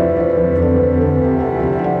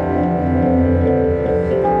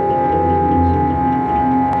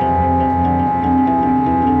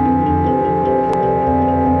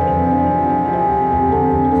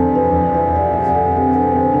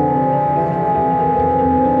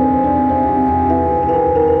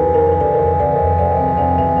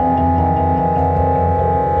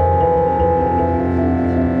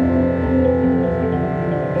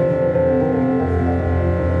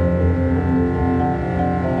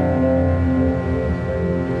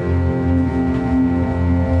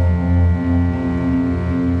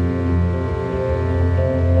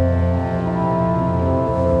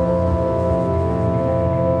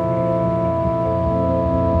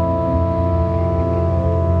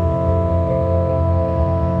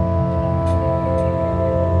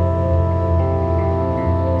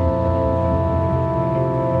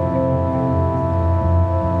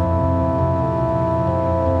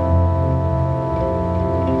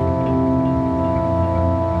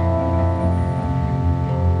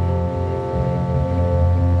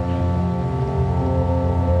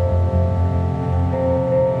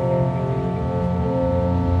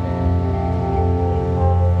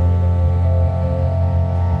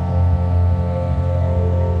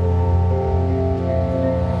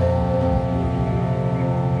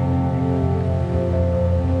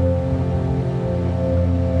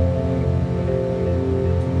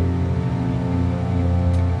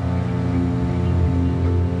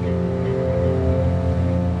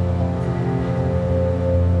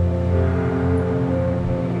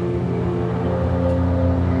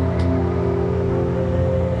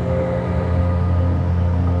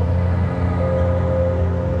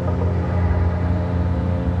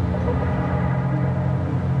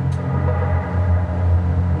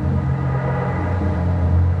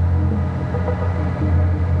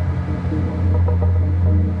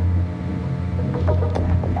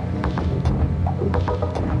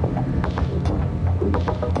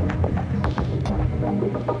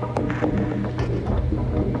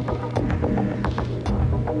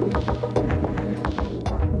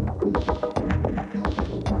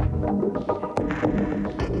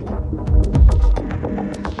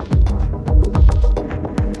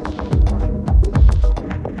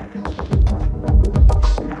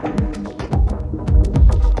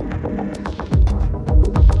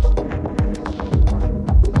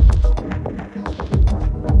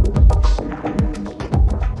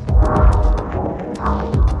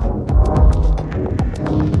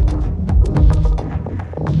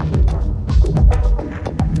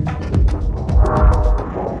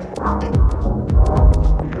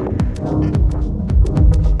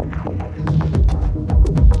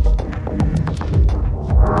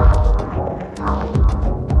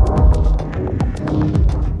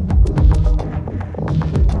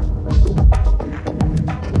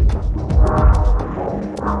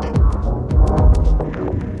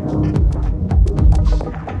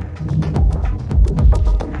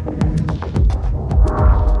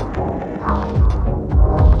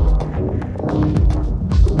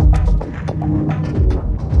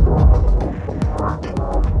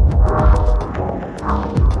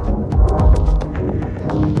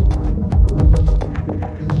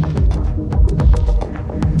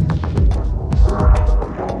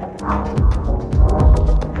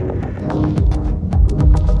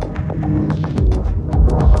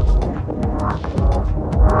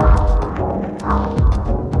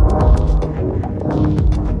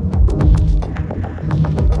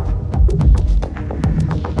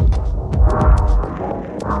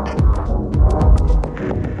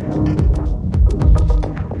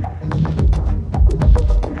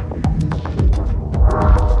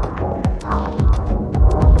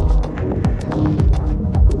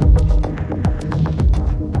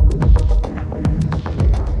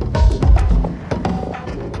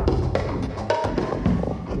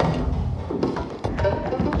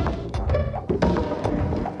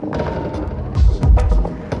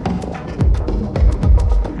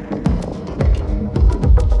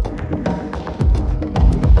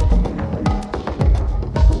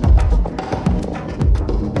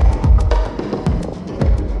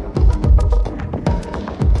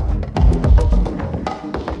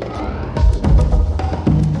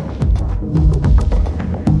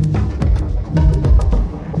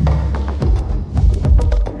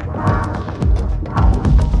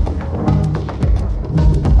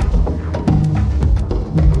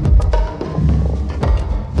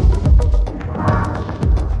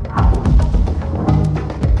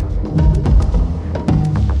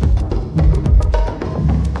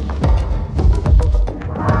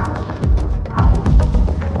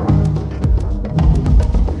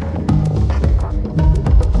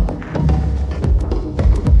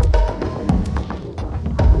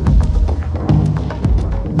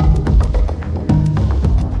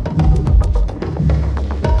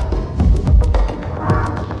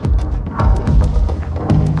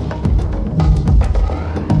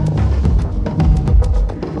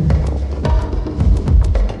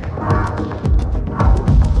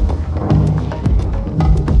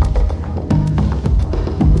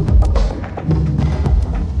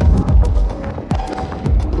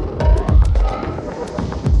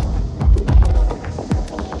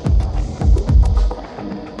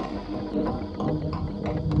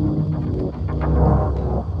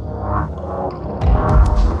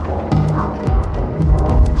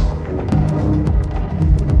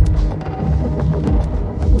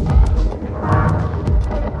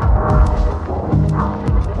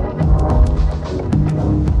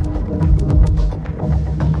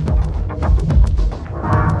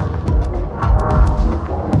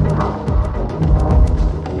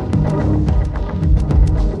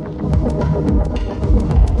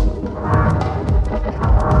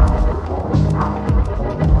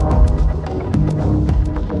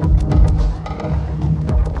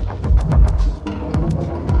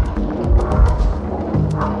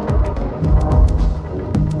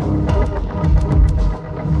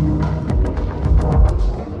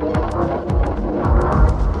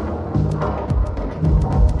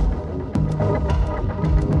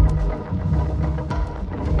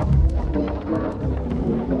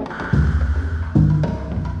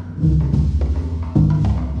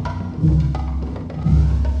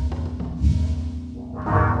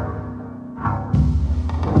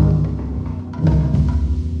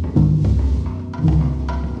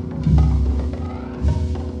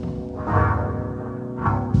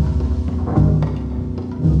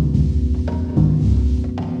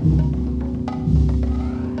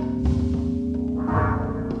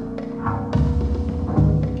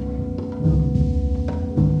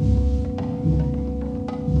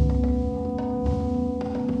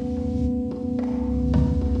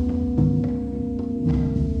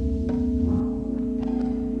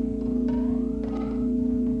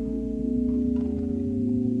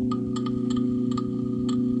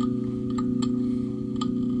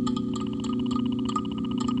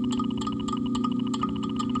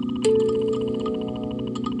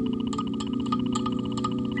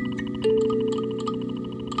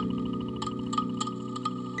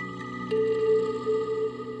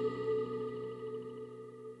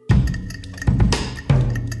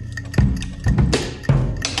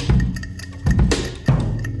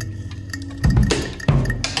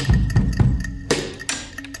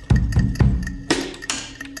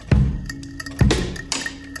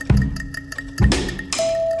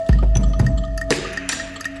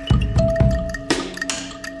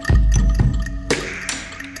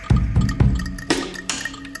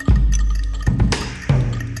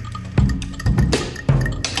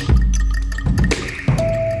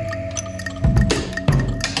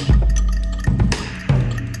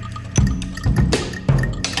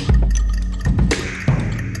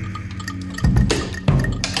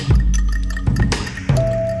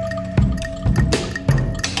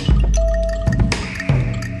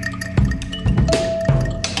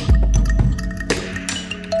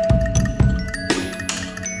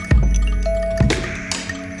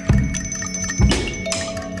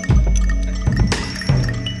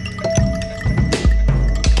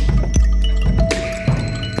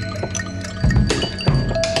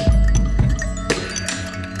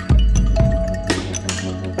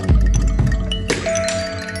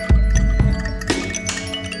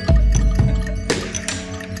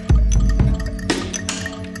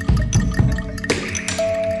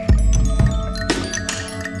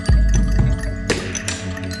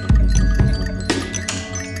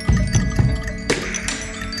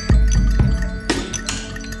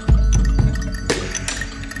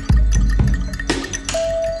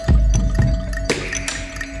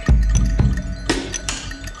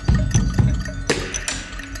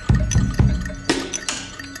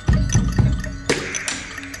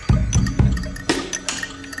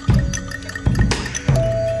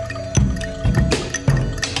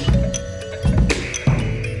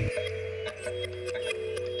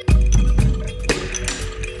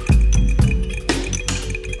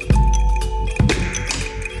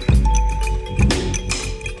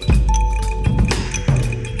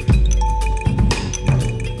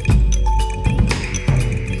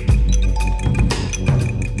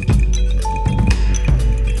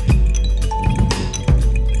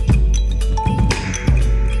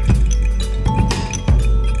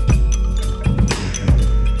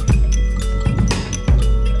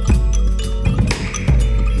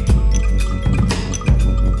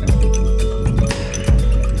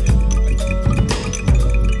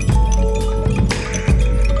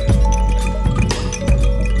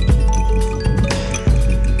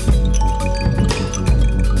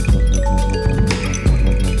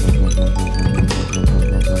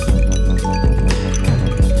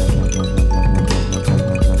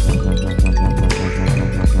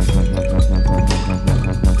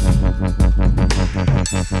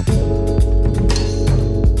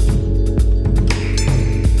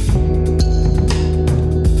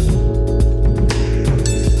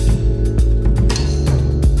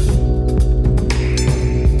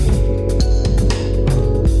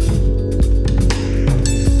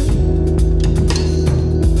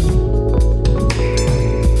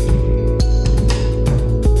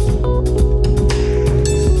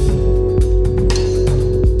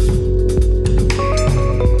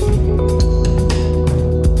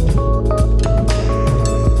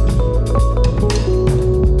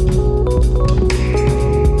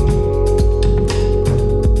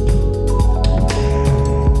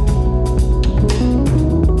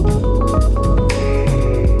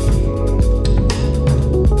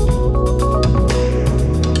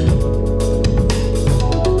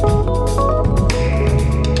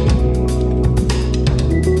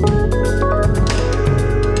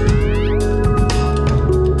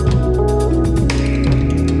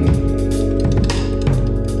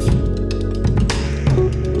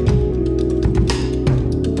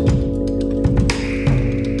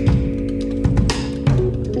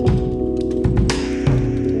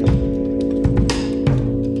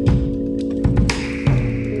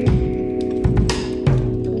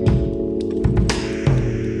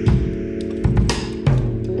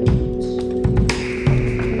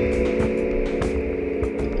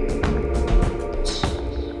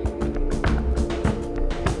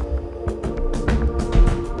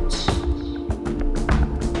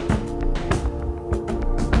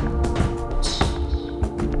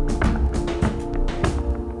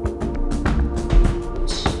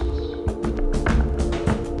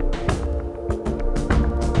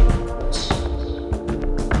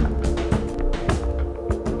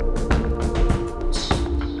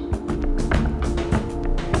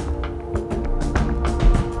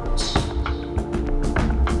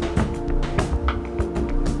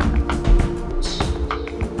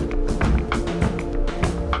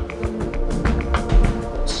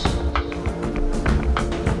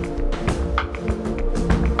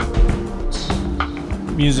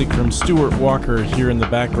 music from Stuart Walker here in the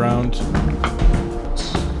background.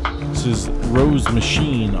 This is Rose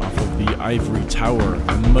Machine off of the Ivory Tower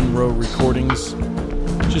and Monroe Recordings.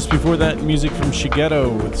 Just before that, music from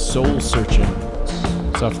Shigeto with Soul Searching.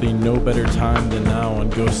 It's off the No Better Time Than Now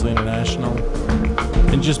on Ghostly International.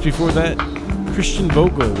 And just before that, Christian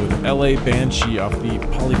Vogel with LA Banshee off the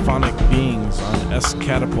Polyphonic Beings on S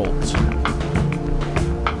Catapult.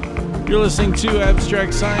 You're listening to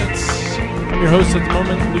Abstract Science. I'm your host at the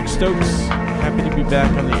moment, Luke Stokes. Happy to be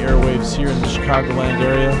back on the airwaves here in the Chicagoland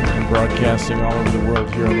area and broadcasting all over the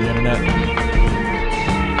world here on the internet.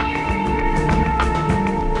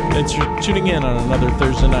 Thanks for tuning in on another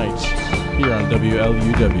Thursday night here on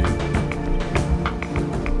WLUW.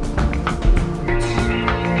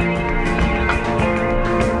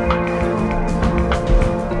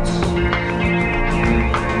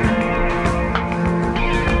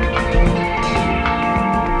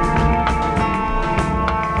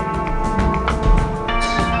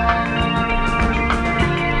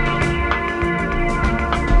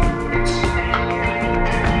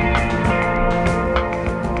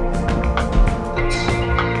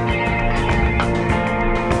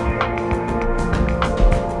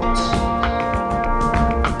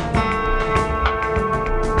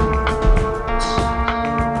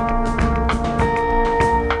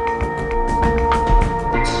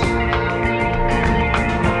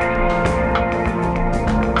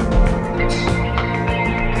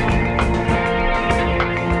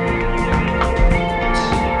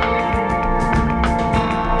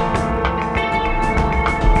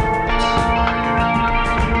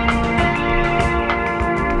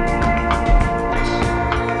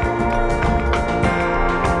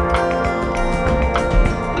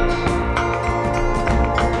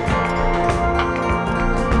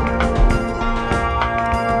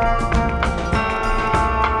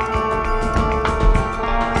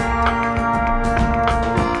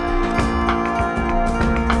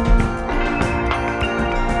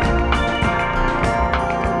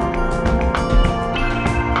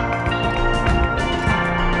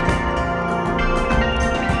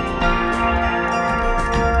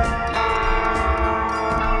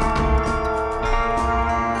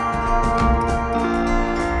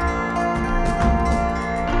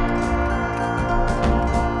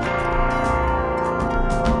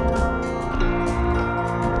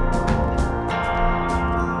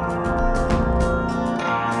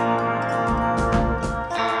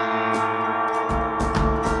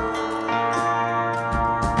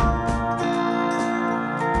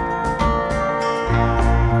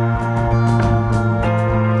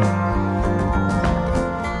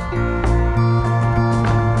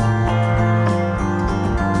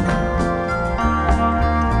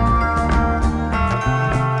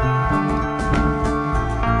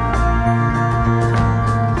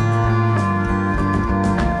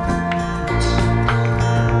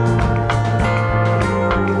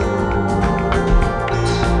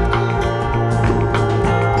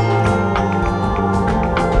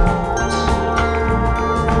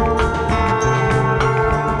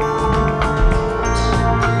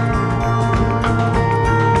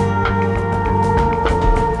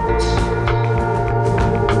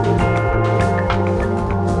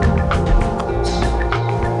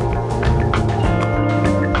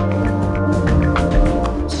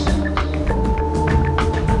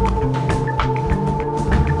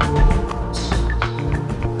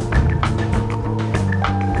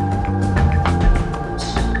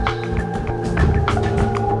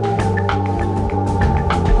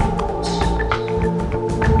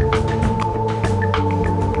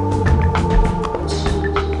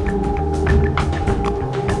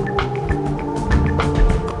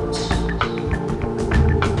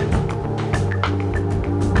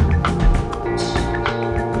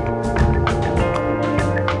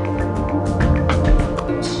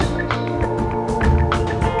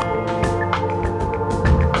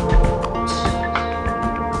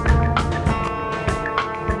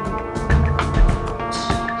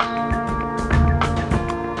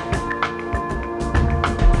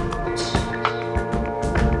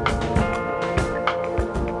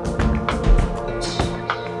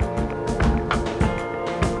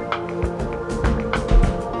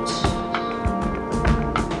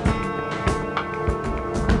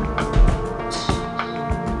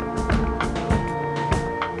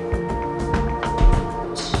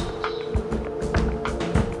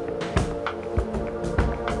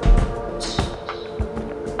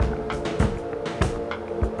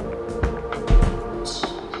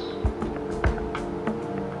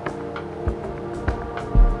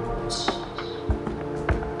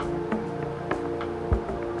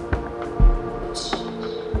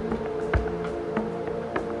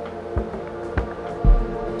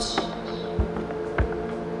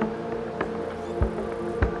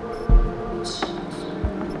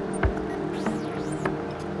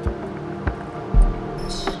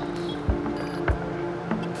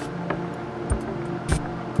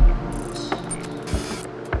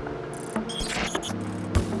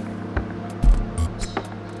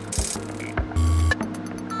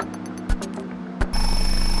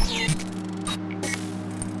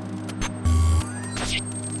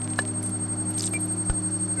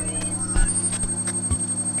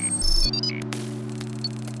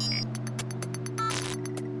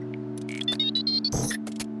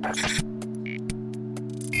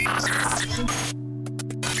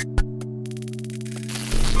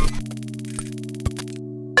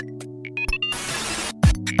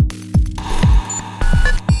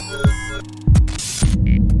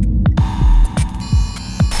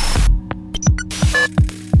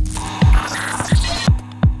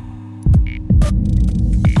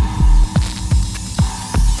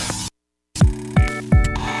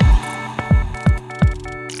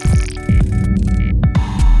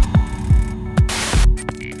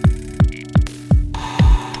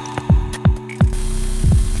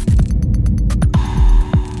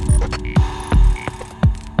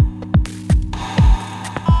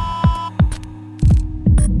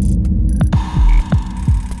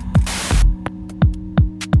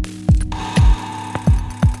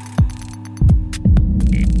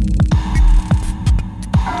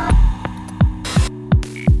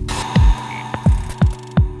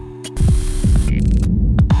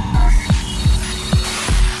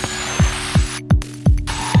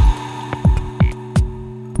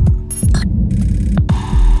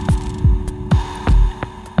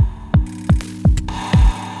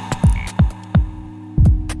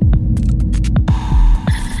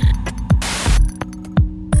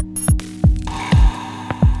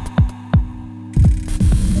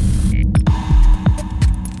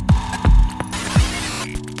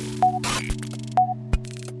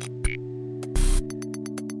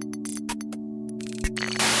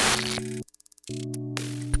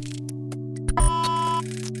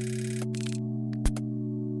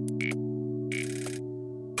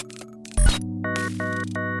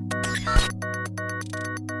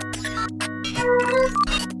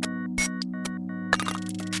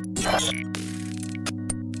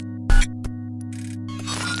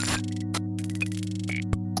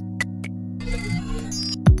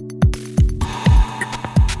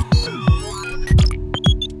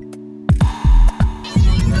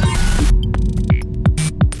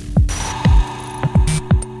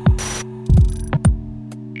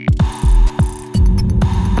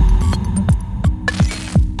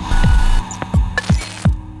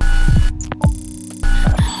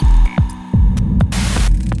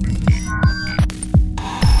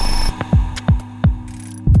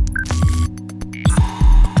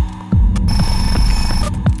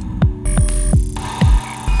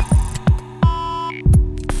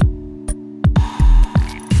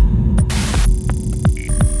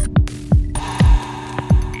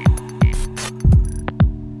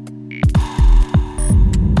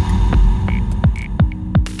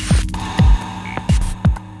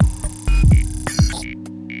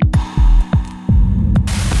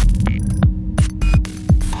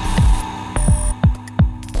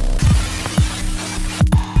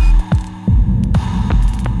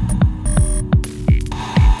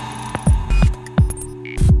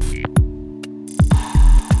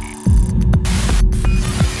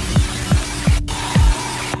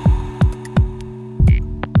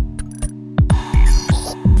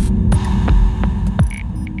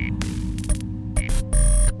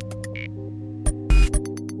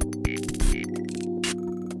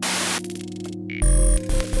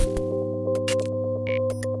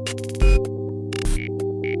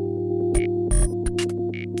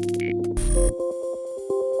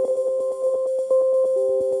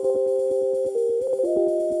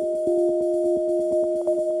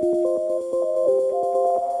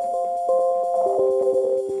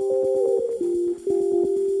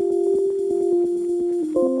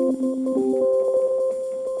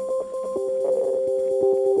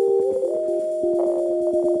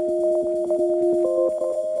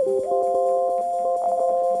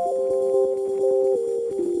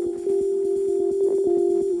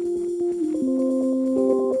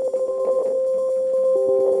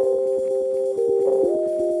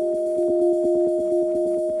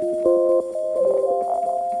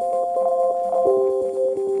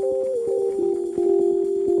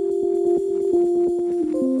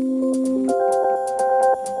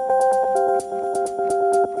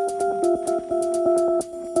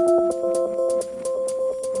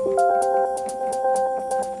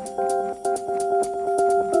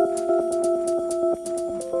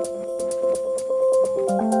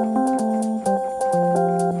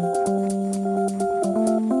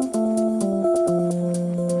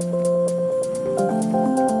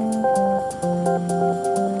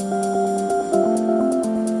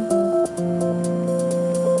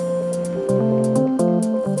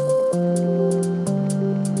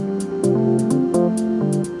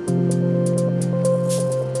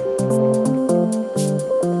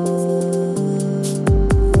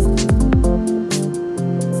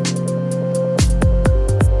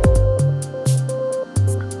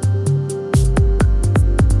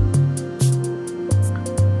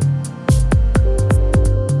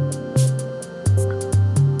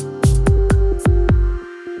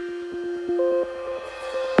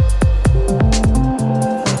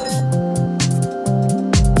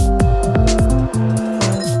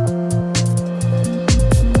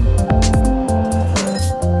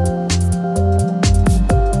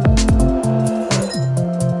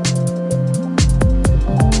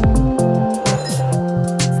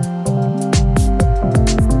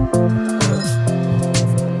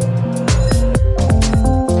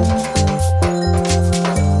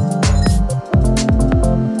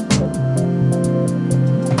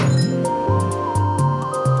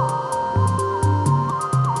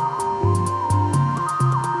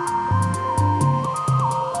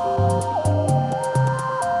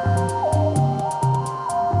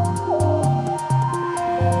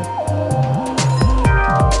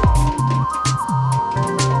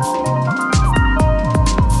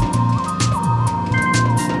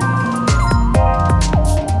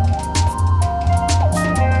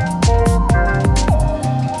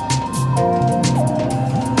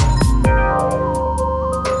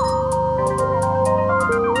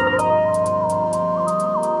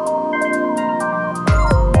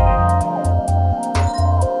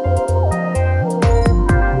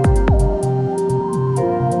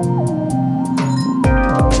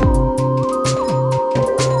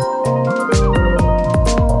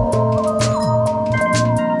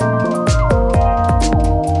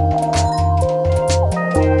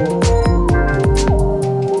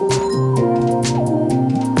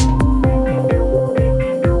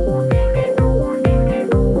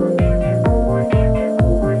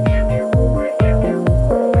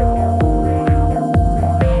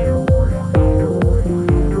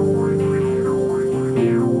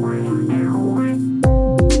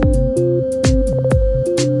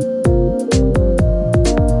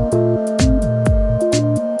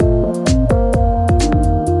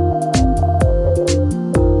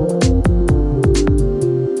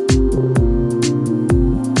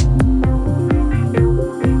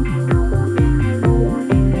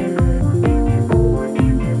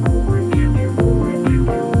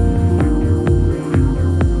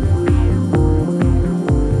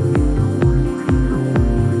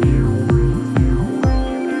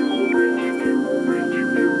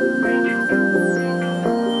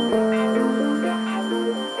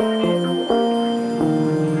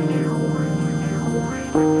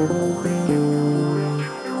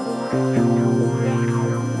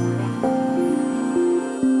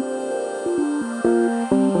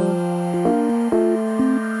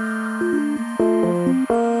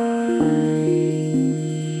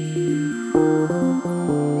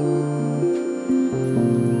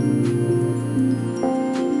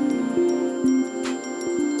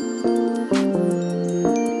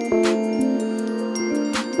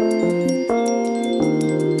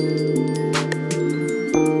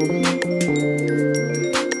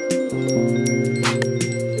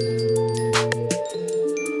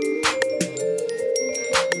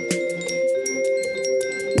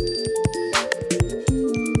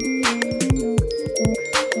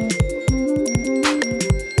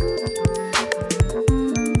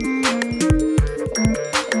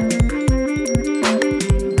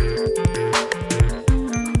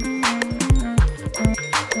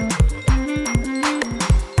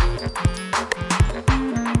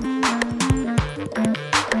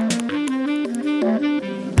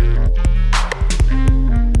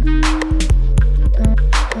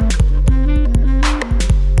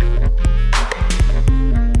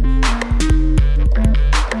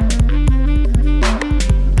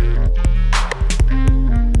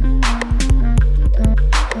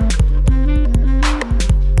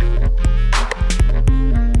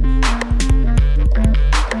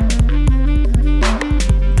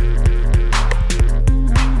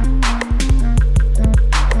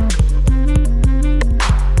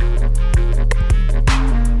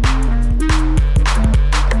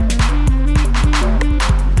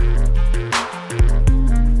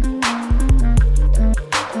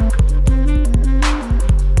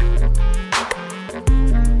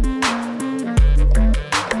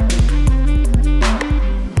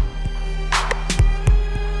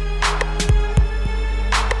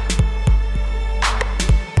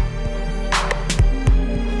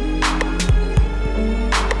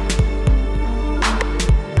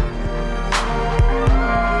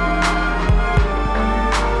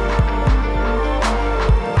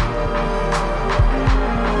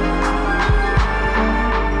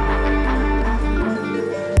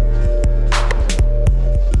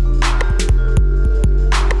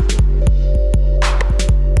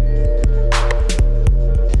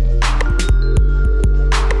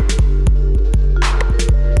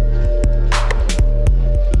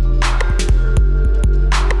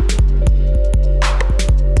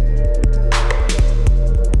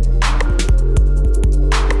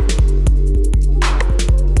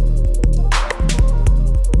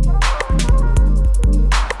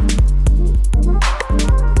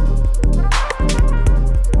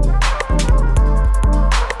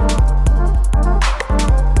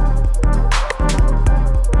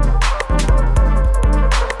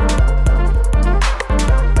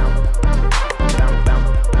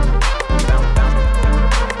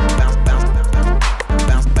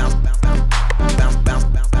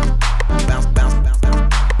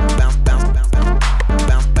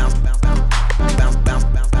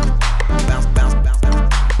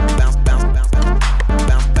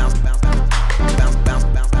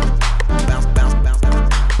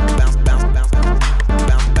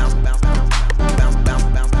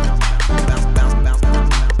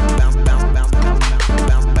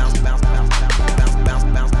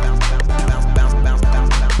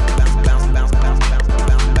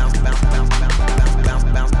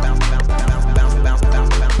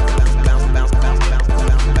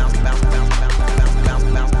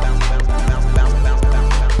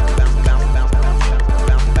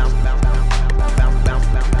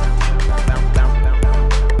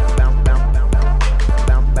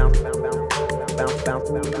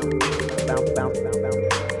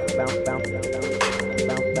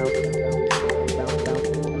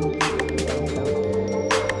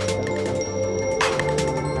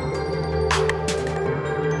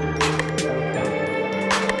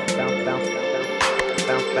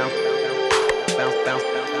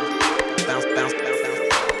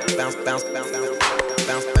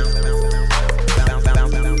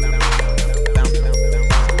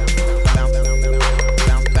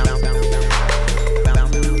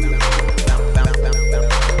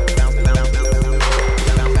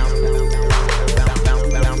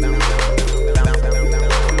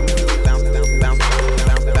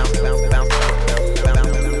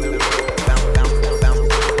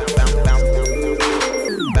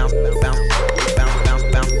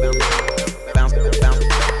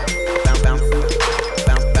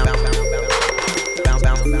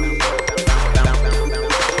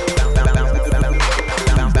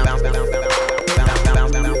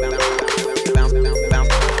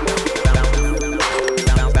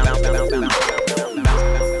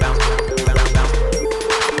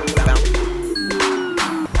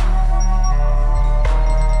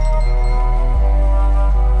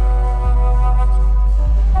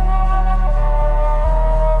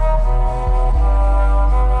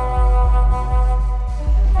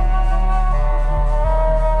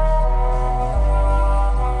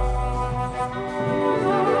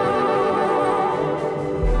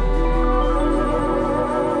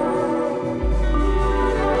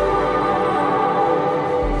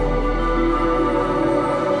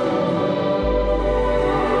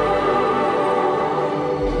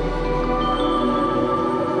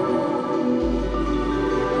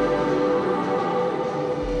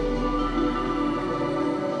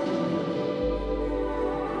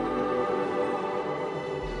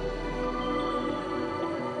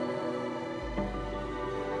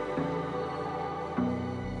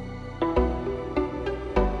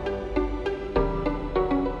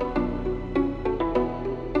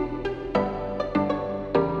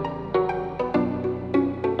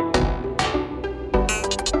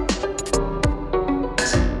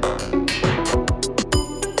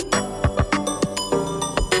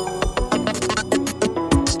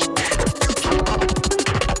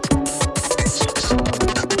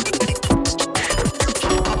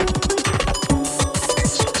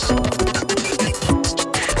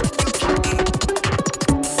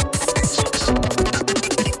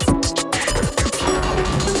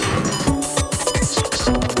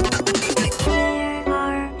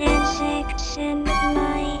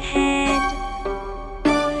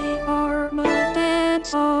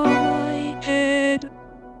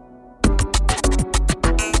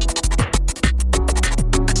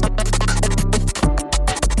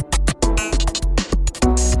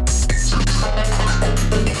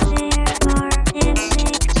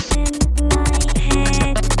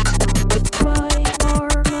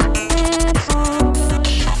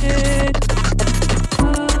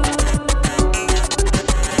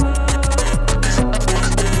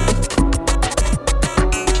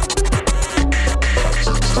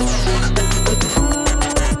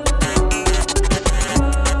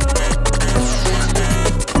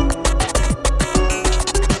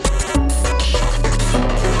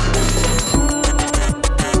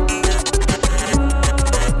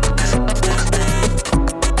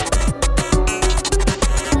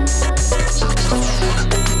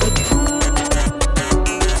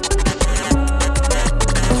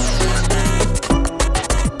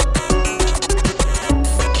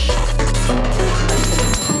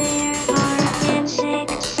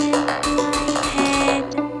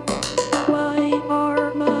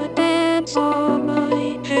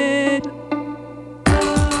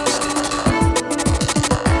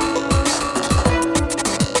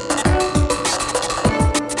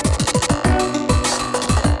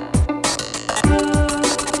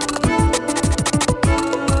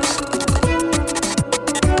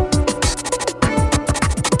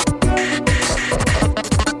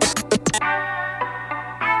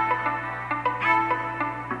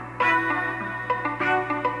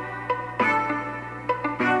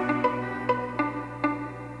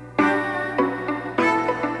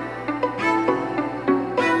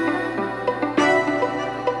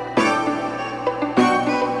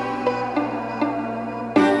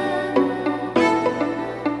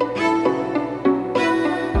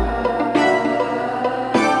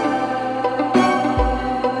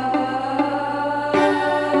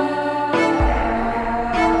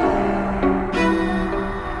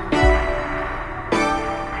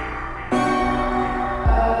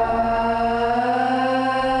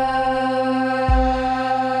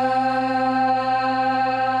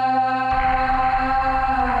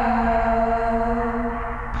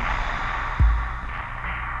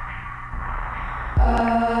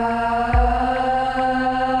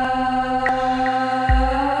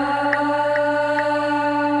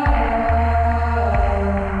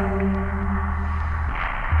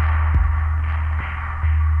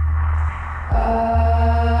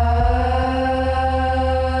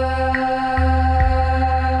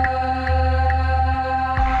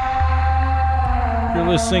 You're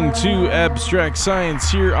listening to Abstract Science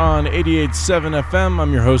here on 88.7 FM.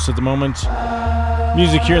 I'm your host at the moment.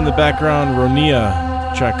 Music here in the background,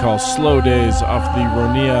 Ronia, track called Slow Days off the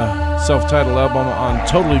Ronia self-titled album on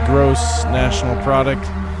Totally Gross, national product.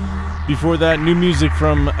 Before that, new music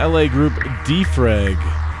from LA group Defrag.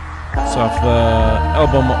 It's off the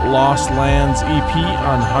album Lost Lands EP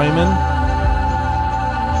on Hyman.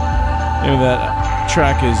 Name of that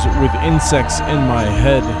track is With Insects in My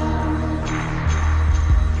Head.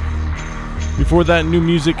 Before that, new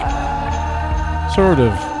music, sort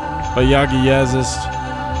of, by Yagi Yazist.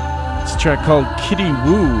 It's a track called Kitty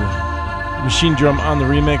Woo. Machine drum on the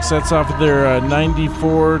remix. That's off of their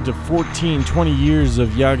 94 to 14, 20 years of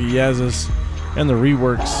Yagi Yazist and the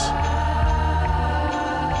reworks.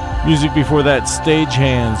 Music before that,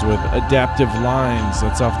 Stagehands with Adaptive Lines.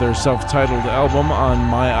 That's off their self-titled album on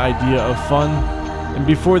My Idea of Fun. And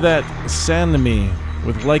before that, Sanemi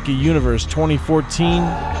with Like a Universe 2014.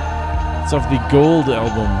 It's off the Gold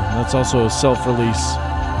album. That's also a self-release.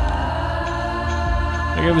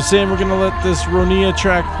 Like I was saying, we're going to let this Ronia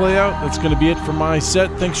track play out. That's going to be it for my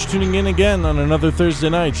set. Thanks for tuning in again on another Thursday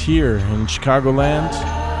night here in Chicagoland.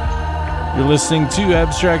 You're listening to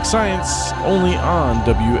Abstract Science, only on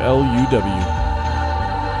WLUW.